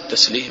أساس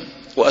التسليم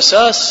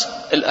وأساس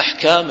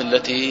الأحكام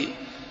التي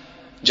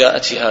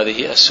جاءت في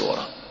هذه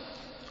السورة.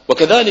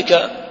 وكذلك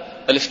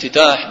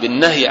الافتتاح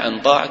بالنهي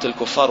عن طاعة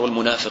الكفار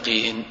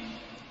والمنافقين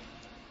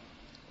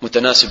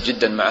متناسب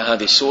جدا مع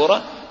هذه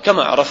السورة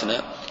كما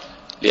عرفنا،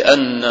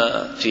 لأن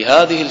في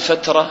هذه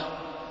الفترة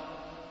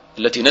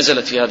التي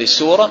نزلت في هذه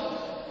السورة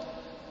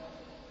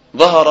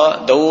ظهر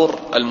دور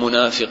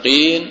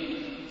المنافقين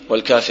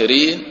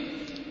والكافرين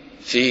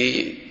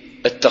في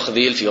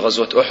التخذيل في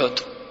غزوة أحد،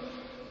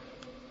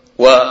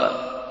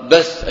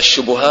 وبث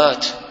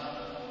الشبهات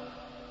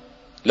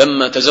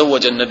لما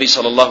تزوج النبي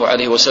صلى الله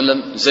عليه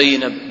وسلم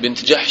زينب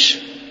بنت جحش،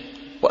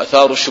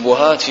 وأثاروا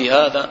الشبهات في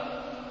هذا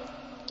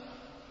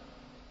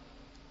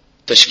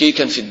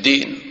تشكيكا في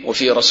الدين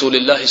وفي رسول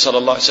الله صلى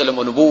الله عليه وسلم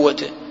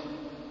ونبوته.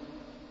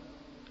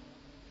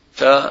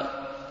 فجاءت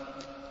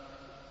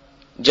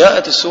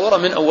السورة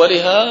من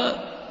أولها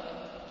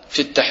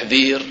في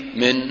التحذير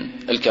من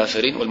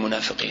الكافرين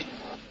والمنافقين.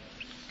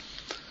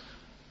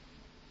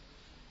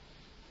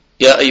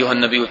 يا أيها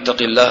النبي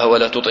اتق الله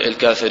ولا تطع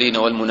الكافرين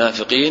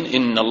والمنافقين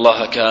إن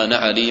الله كان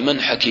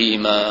عليما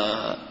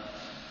حكيما.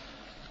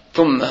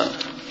 ثم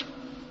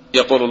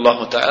يقول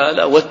الله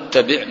تعالى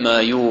واتبع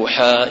ما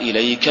يوحى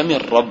إليك من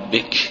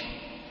ربك.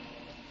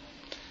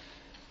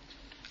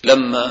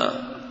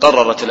 لما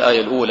قررت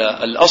الآية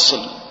الأولى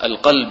الأصل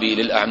القلبي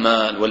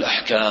للأعمال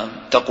والأحكام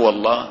تقوى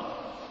الله،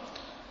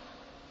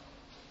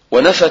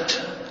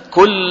 ونفت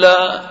كل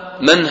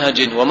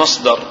منهج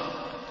ومصدر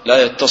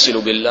لا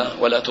يتصل بالله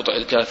ولا تطع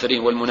الكافرين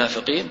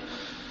والمنافقين،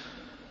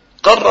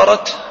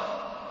 قررت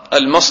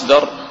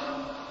المصدر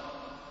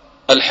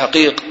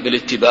الحقيق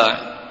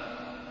بالاتباع.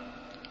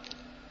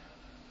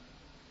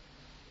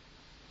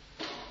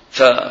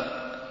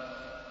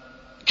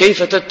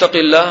 فكيف تتقي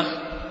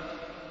الله؟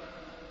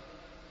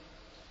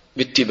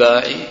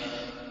 باتباع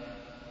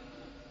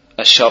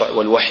الشرع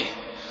والوحي،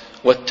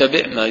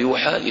 واتبع ما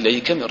يوحى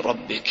إليك من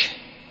ربك.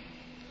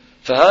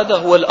 فهذا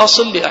هو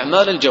الأصل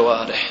لأعمال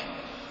الجوارح،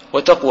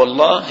 وتقوى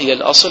الله هي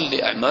الأصل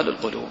لأعمال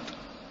القلوب.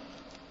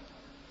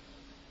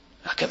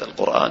 هكذا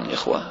القرآن يا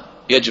إخوة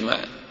يجمع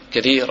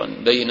كثيرا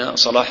بين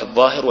صلاح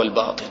الظاهر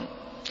والباطن.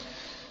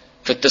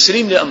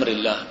 فالتسليم لأمر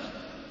الله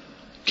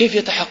كيف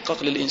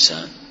يتحقق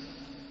للإنسان؟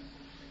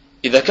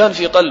 إذا كان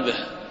في قلبه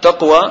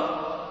تقوى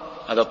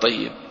هذا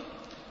طيب،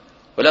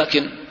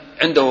 ولكن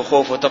عنده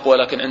خوف وتقوى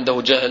لكن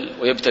عنده جهل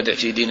ويبتدع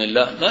في دين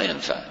الله ما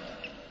ينفع.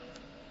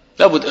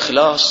 لابد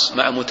إخلاص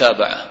مع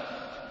متابعة،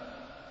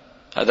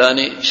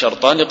 هذان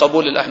شرطان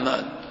لقبول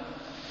الأعمال.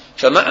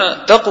 فمع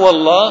تقوى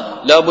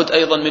الله لابد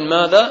أيضا من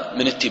ماذا؟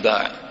 من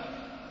اتباع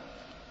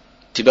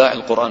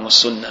القرآن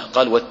والسنة.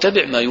 قال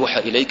واتبع ما يوحى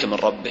إليك من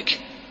ربك.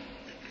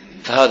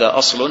 فهذا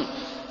أصل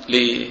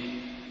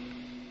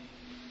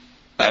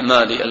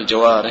لأعمال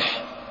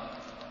الجوارح،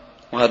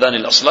 وهذان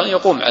الأصلان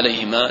يقوم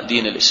عليهما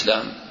دين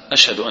الإسلام.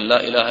 أشهد أن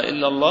لا إله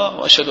إلا الله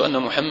وأشهد أن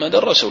محمدا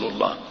رسول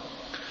الله.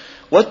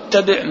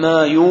 واتبع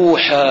ما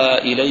يوحى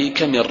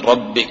إليك من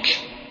ربك.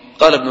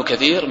 قال ابن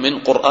كثير من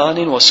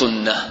قرآن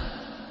وسنة.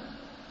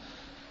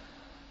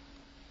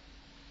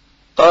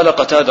 قال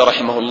قتادة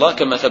رحمه الله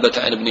كما ثبت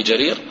عن ابن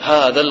جرير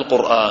هذا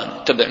القرآن،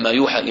 اتبع ما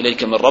يوحى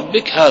إليك من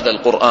ربك هذا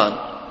القرآن.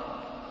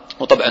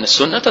 وطبعا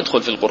السنة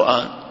تدخل في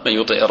القرآن، من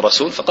يطيع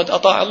الرسول فقد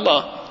أطاع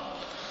الله.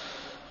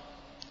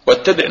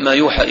 واتبع ما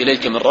يوحى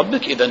إليك من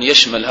ربك إذن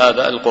يشمل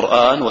هذا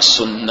القرآن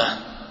والسنة.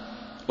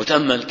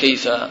 وتأمل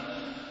كيف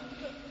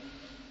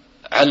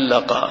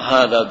علق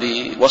هذا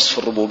بوصف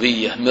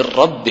الربوبية من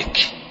ربك،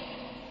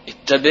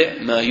 اتبع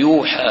ما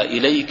يوحى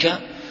إليك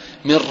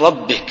من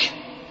ربك،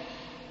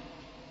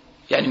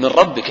 يعني من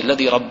ربك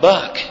الذي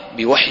رباك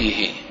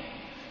بوحيه.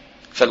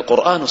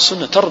 فالقرآن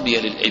والسنة تربية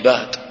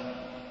للعباد،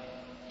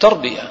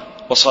 تربية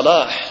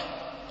وصلاح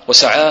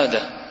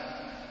وسعادة.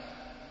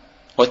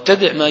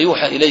 واتبع ما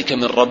يوحى إليك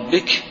من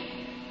ربك،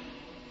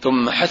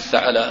 ثم حث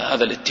على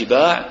هذا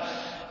الاتباع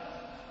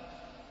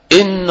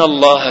إن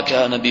الله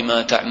كان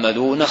بما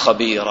تعملون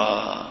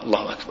خبيرا.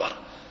 الله أكبر،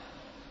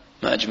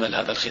 ما أجمل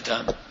هذا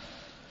الختام.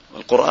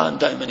 والقرآن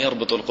دائما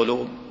يربط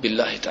القلوب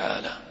بالله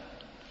تعالى.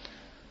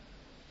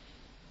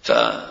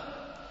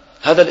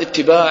 فهذا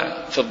الاتباع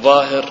في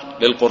الظاهر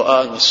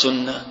للقرآن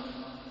والسنة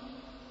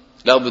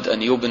لابد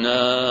أن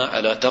يبنى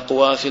على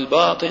تقوى في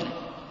الباطن.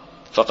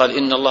 فقال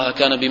إن الله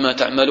كان بما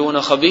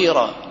تعملون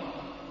خبيرا،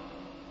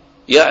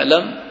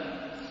 يعلم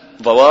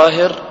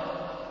ظواهر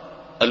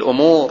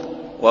الأمور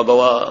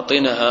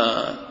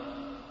وبواطنها.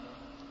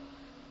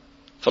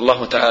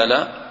 فالله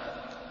تعالى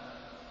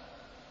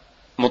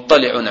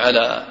مطلع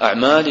على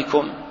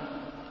أعمالكم،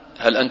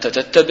 هل أنت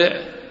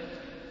تتبع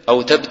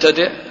أو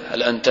تبتدع؟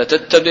 هل أنت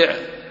تتبع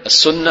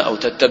السنة أو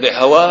تتبع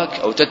هواك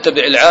أو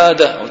تتبع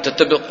العادة أو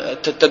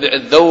تتبع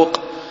الذوق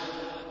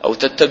أو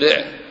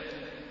تتبع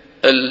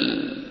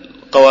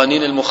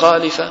القوانين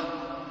المخالفة؟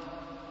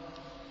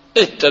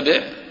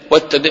 اتبع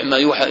واتبع ما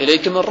يوحى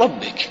إليك من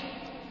ربك.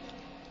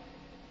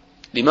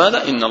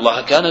 لماذا؟ إن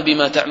الله كان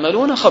بما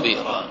تعملون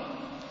خبيرا.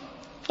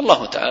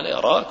 فالله تعالى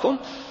يراكم،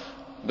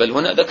 بل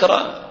هنا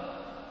ذكر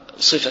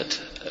صفة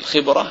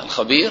الخبرة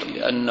الخبير،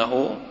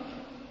 لأنه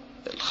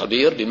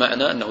الخبير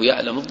بمعنى أنه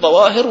يعلم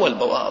الظواهر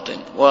والبواطن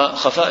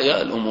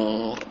وخفايا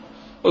الأمور،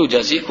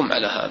 ويجازيكم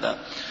على هذا.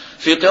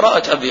 في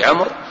قراءة أبي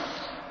عمرو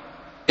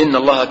إن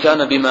الله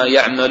كان بما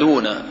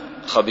يعملون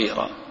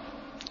خبيرا،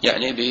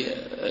 يعني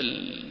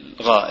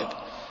بالغائب،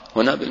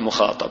 هنا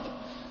بالمخاطب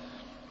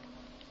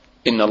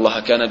إن الله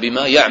كان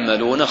بما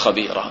يعملون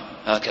خبيرا،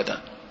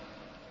 هكذا.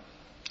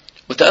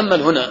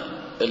 وتأمل هنا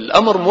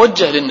الأمر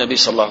موجه للنبي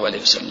صلى الله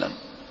عليه وسلم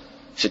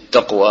في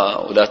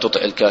التقوى ولا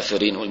تطع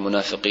الكافرين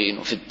والمنافقين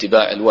وفي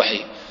اتباع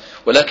الوحي.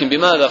 ولكن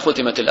بماذا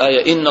ختمت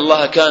الآية؟ إن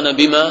الله كان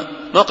بما،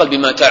 ما قال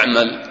بما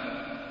تعمل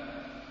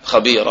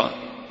خبيرا،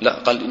 لا،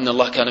 قال إن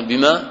الله كان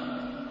بما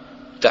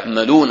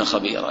تعملون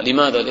خبيرا.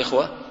 لماذا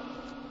الإخوة؟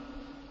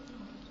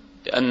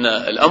 لأن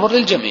الأمر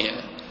للجميع.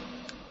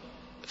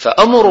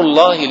 فأمر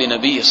الله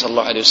لنبيه صلى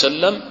الله عليه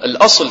وسلم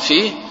الأصل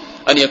فيه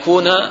أن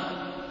يكون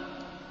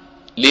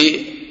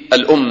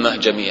للأمة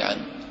جميعا،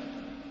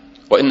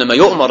 وإنما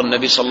يؤمر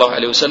النبي صلى الله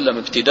عليه وسلم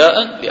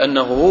ابتداء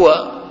لأنه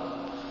هو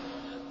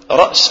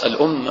رأس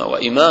الأمة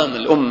وإمام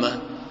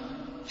الأمة،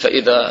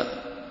 فإذا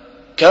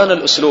كان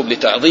الأسلوب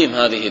لتعظيم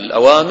هذه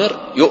الأوامر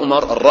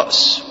يؤمر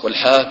الرأس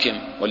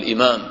والحاكم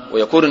والإمام،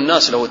 ويكون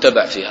الناس له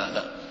تبع في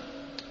هذا.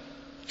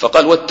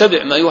 فقال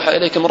واتبع ما يوحى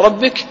إليك من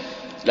ربك،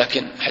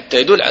 لكن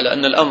حتى يدل على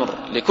أن الأمر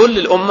لكل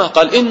الأمة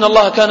قال إن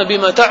الله كان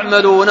بما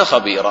تعملون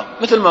خبيرا،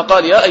 مثل ما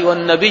قال يا أيها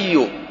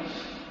النبي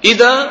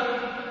إذا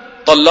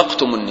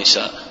طلقتم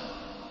النساء،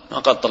 ما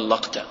قال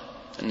طلقت،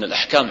 أن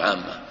الأحكام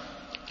عامة،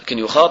 لكن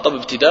يخاطب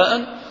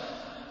ابتداء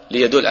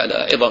ليدل على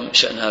عظم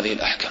شأن هذه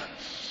الأحكام.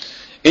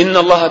 إن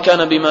الله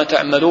كان بما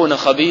تعملون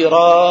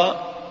خبيرا.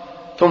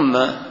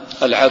 ثم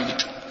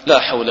العبد لا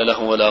حول له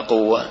ولا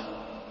قوة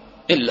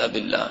إلا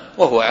بالله،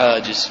 وهو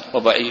عاجز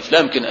وضعيف، لا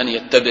يمكن أن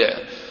يتبع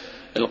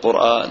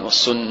القرآن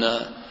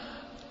والسنة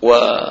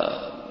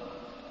ويتقي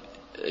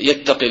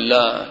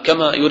الله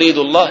كما يريد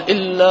الله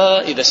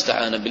إلا إذا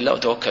استعان بالله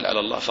وتوكل على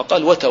الله.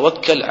 فقال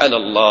وتوكل على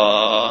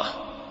الله،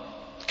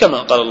 كما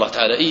قال الله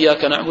تعالى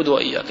إياك نعبد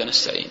وإياك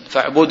نستعين،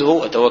 فاعبده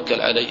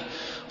وتوكل عليه.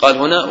 قال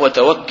هنا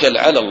وتوكل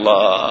على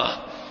الله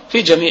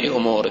في جميع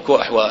أمورك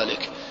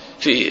وأحوالك،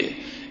 في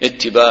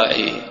اتباع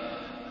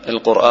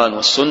القرآن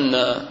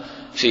والسنة،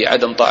 في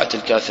عدم طاعة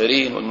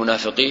الكافرين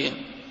والمنافقين،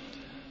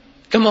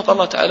 كما قال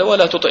الله تعالى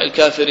ولا تطع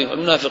الكافرين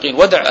والمنافقين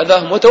ودع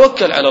أذاهم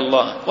وتوكل على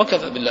الله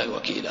وكفى بالله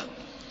وكيلا.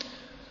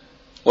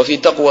 وفي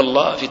تقوى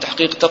الله، في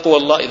تحقيق تقوى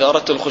الله، إذا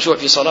أردت الخشوع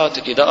في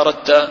صلاتك، إذا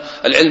أردت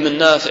العلم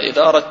النافع،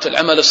 إذا أردت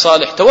العمل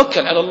الصالح،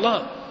 توكل على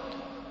الله.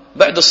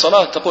 بعد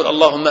الصلاة تقول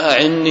اللهم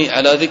أعني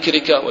على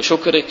ذكرك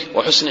وشكرك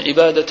وحسن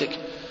عبادتك.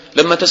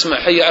 لما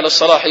تسمع حي على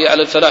الصلاة حي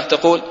على الفلاح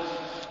تقول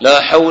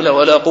لا حول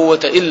ولا قوة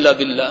إلا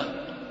بالله.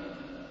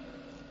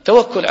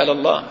 توكل على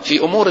الله في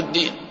أمور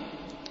الدين.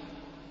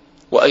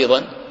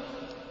 وأيضا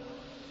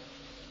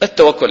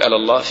التوكل على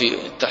الله في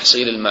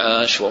تحصيل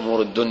المعاش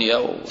وأمور الدنيا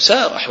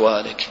وسائر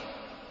أحوالك،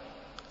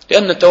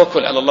 لأن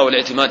التوكل على الله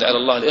والاعتماد على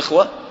الله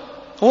الإخوة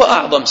هو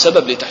أعظم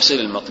سبب لتحصيل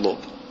المطلوب،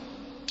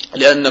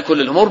 لأن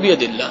كل الأمور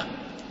بيد الله.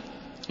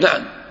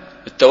 نعم،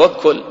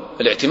 التوكل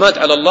الاعتماد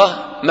على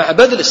الله مع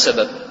بذل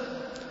السبب.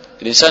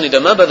 الإنسان إذا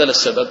ما بذل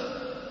السبب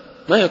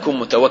ما يكون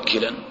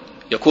متوكلا،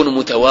 يكون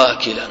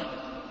متواكلا.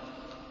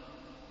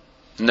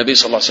 النبي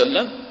صلى الله عليه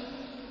وسلم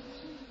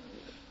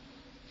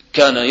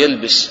كان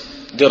يلبس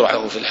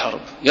درعه في الحرب،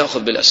 يأخذ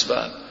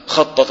بالأسباب،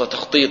 خطط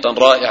تخطيطا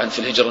رائعا في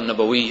الهجرة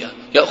النبوية،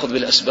 يأخذ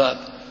بالأسباب،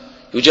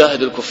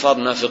 يجاهد الكفار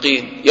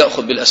النافقين،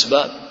 يأخذ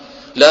بالأسباب،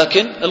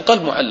 لكن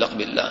القلب معلق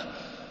بالله.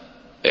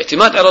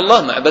 اعتماد على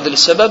الله مع بذل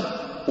السبب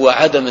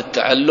وعدم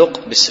التعلق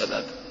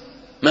بالسبب،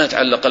 ما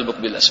يتعلق قلبك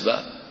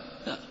بالأسباب،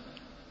 لا.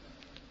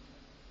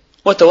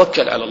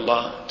 وتوكل على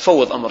الله،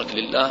 تفوض أمرك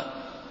لله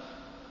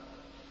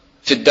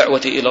في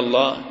الدعوة إلى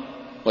الله،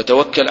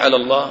 وتوكل على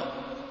الله،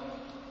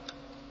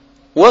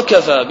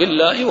 وكفى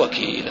بالله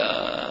وكيلا.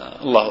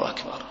 الله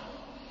أكبر،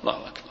 الله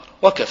أكبر،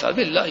 وكفى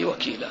بالله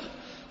وكيلا.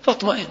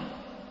 فاطمئن،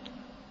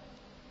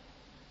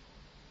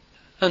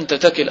 أنت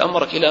تكل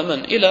أمرك إلى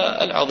من؟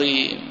 إلى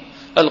العظيم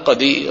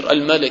القدير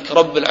الملك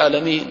رب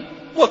العالمين.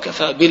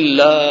 وكفى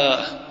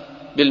بالله،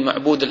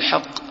 بالمعبود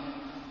الحق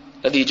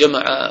الذي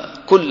جمع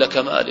كل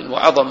كمال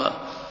وعظمة.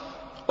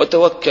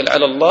 وتوكل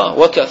على الله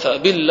وكفى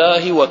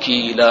بالله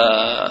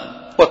وكيلا،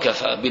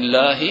 وكفى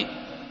بالله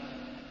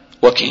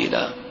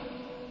وكيلا.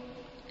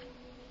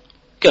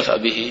 كفى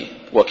به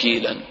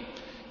وكيلا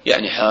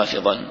يعني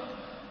حافظا،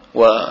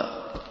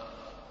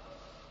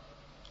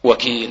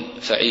 ووكيل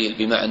فعيل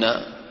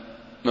بمعنى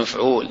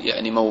مفعول،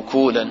 يعني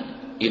موكولا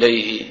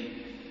إليه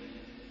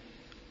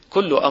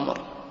كل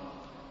أمر.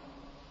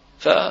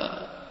 فتكل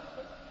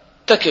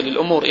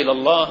الأمور إلى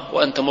الله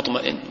وأنت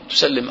مطمئن،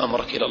 تسلم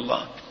أمرك إلى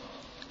الله،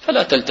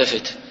 فلا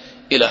تلتفت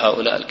إلى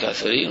هؤلاء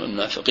الكافرين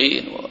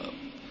والمنافقين،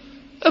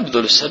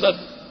 وابذل السبب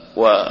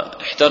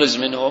واحترز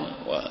منهم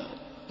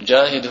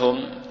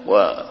وجاهدهم،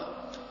 وأطع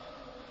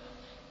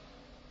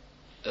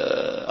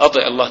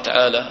الله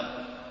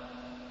تعالى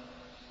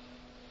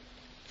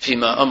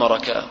فيما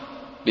أمرك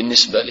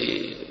بالنسبة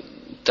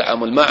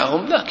للتعامل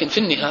معهم، لكن في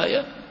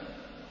النهاية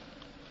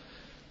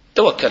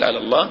توكل على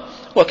الله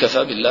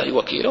وكفى بالله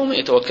وكيلا. ومن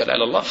يتوكل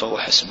على الله فهو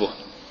حسبه.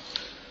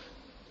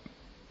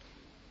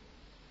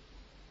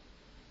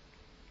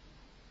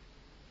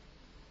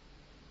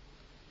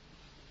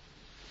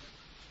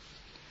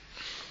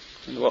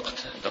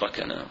 الوقت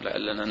أدركنا،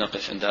 لعلنا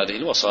نقف عند هذه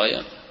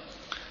الوصايا،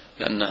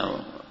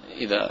 لأنه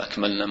إذا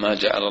أكملنا ما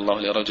جعل الله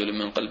لرجل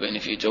من قلبين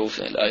في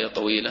جوفه، الآية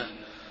طويلة،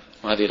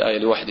 وهذه الآية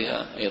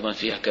لوحدها أيضا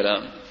فيها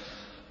كلام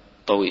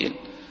طويل.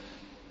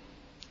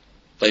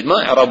 طيب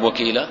ما إعراب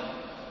وكيلا؟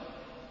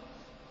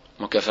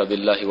 وكفى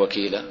بالله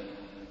وكيلا.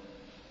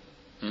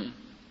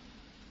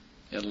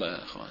 يلا يا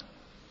أخوان،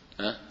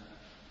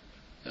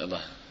 يلا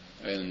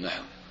عين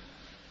النحو،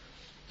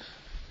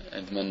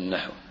 عند من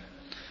النحو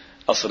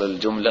أصل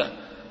الجملة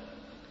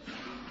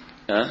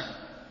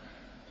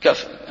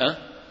كفى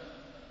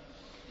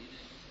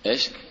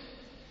إيش؟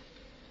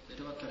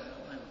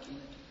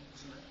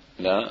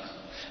 لا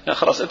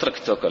خلاص اترك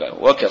التوكل،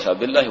 وكفى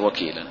بالله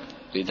وكيلا.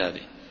 ريد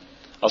هذه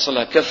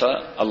أصلها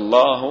كفى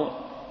الله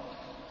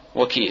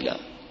وكيلا،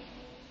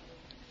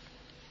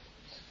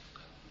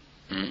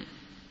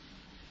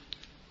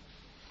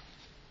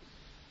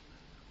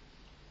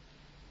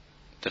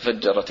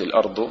 تفجرت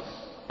الأرض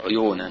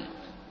عيونا.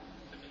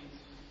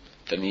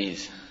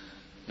 تمييز.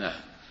 نعم،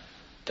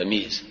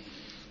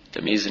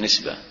 تمييز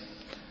نسبة.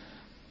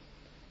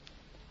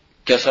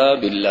 كفى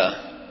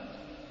بالله،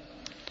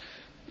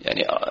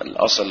 يعني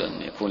الأصل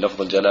أن يكون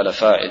لفظ الجلالة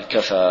فاعل.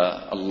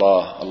 كفى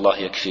الله، الله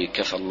يكفي،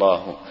 كفى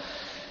الله.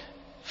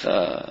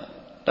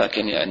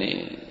 لكن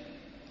يعني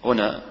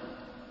هنا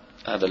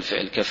هذا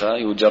الفعل كفى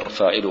يجر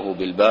فاعله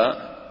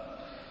بالباء،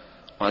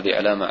 وهذه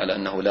علامة على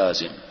أنه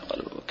لازم.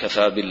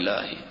 كفى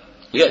بالله.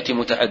 ويأتي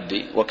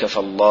متعدي وكفى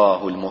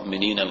الله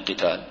المؤمنين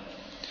القتال،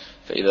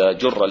 فإذا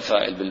جر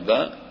الفاعل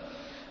بالباء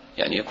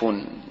يعني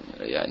يكون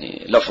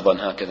يعني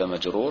لفظا هكذا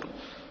مجرور،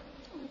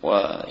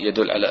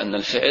 ويدل على أن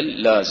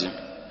الفعل لازم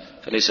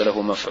فليس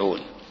له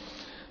مفعول.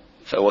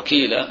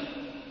 فوكيلة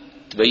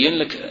تبين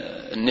لك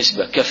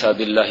النسبة. كفى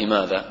بالله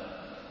ماذا؟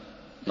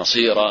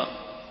 نصيرا.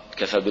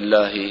 كفى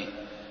بالله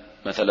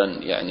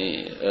مثلا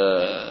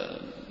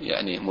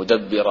يعني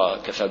مدبرا.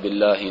 كفى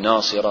بالله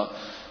ناصرا.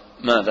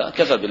 ماذا؟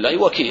 كفى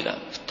بالله وكيلا.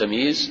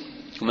 التمييز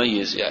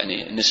يميز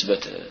يعني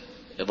نسبة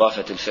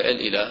إضافة الفعل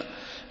إلى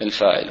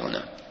الفاعل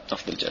هنا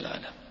لفظ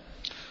الجلالة.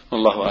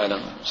 والله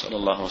أعلم، صلى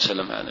الله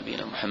وسلم على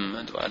نبينا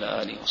محمد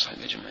وعلى آله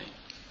وصحبه أجمعين.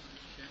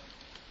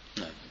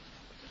 نعم.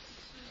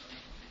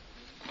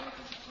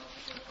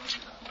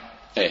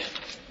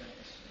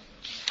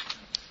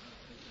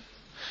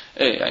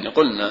 يعني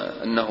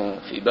قلنا أنه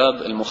في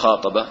باب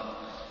المخاطبة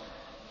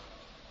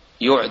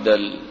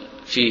يعدل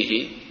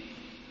فيه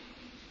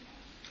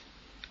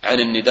عن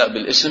النداء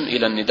بالاسم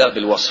إلى النداء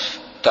بالوصف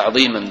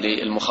تعظيما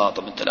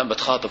للمخاطب. أنت الآن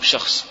بتخاطب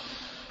شخص،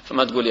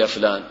 فما تقول يا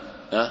فلان،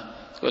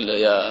 تقول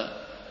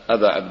يا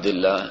أبا عبد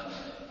الله،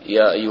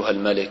 يا أيها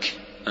الملك،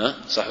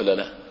 صح ولا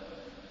لا؟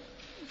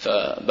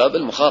 فباب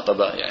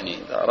المخاطبة يعني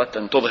إذا أردت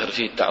أن تظهر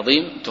فيه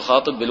التعظيم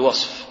تخاطب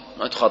بالوصف،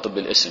 ما تخاطب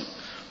بالاسم.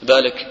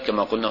 وذلك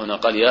كما قلنا هنا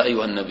قال يا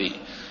أيها النبي.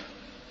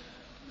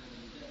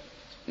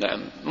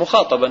 نعم،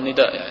 مخاطبة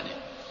النداء يعني.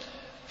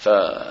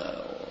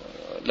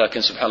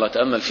 لكن سبحان الله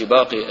تأمل في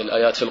باقي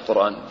الآيات في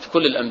القرآن، في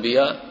كل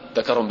الأنبياء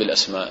ذكرهم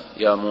بالأسماء.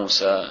 يا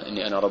موسى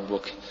إني أنا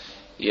ربك،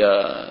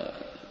 يا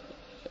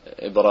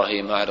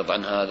إبراهيم أعرض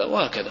عن هذا،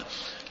 وهكذا.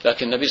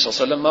 لكن النبي صلى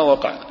الله عليه وسلم ما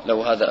وقع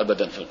له هذا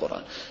أبدا في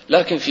القرآن.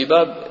 لكن في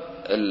باب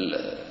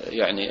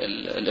يعني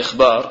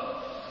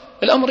الإخبار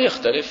الأمر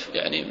يختلف،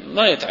 يعني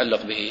ما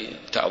يتعلق به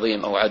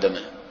تعظيم أو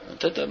عدمه.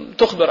 أنت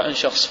تخبر عن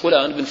شخص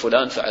فلان بن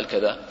فلان فعل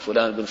كذا،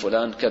 فلان بن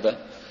فلان كذا.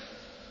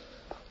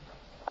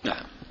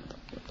 نعم.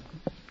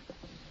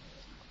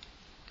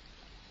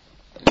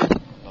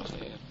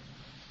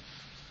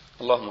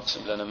 اللهم اقسم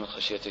لنا من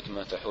خشيتك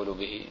ما تحول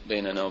به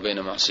بيننا وبين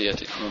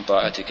معصيتك، من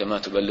طاعتك ما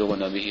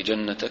تبلغنا به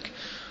جنتك،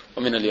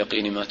 ومن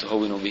اليقين ما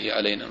تهون به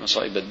علينا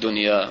مصائب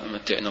الدنيا.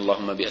 ومتعنا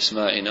اللهم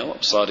بأسماعنا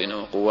وأبصارنا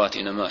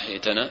وقواتنا ما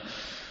أحييتنا،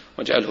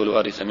 واجعله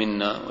الوارث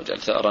منا، واجعل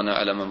ثأرنا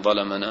على من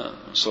ظلمنا،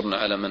 وانصرنا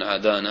على من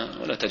عادانا،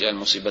 ولا تجعل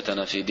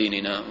مصيبتنا في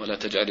ديننا، ولا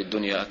تجعل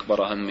الدنيا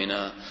أكبر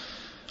همنا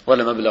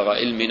ولا مبلغ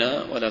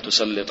علمنا، ولا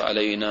تسلط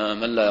علينا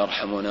من لا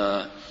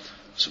يرحمنا.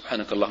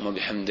 سبحانك اللهم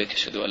وبحمدك،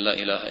 أشهد أن لا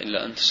إله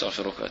إلا أنت،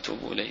 استغفرك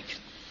وأتوب إليك.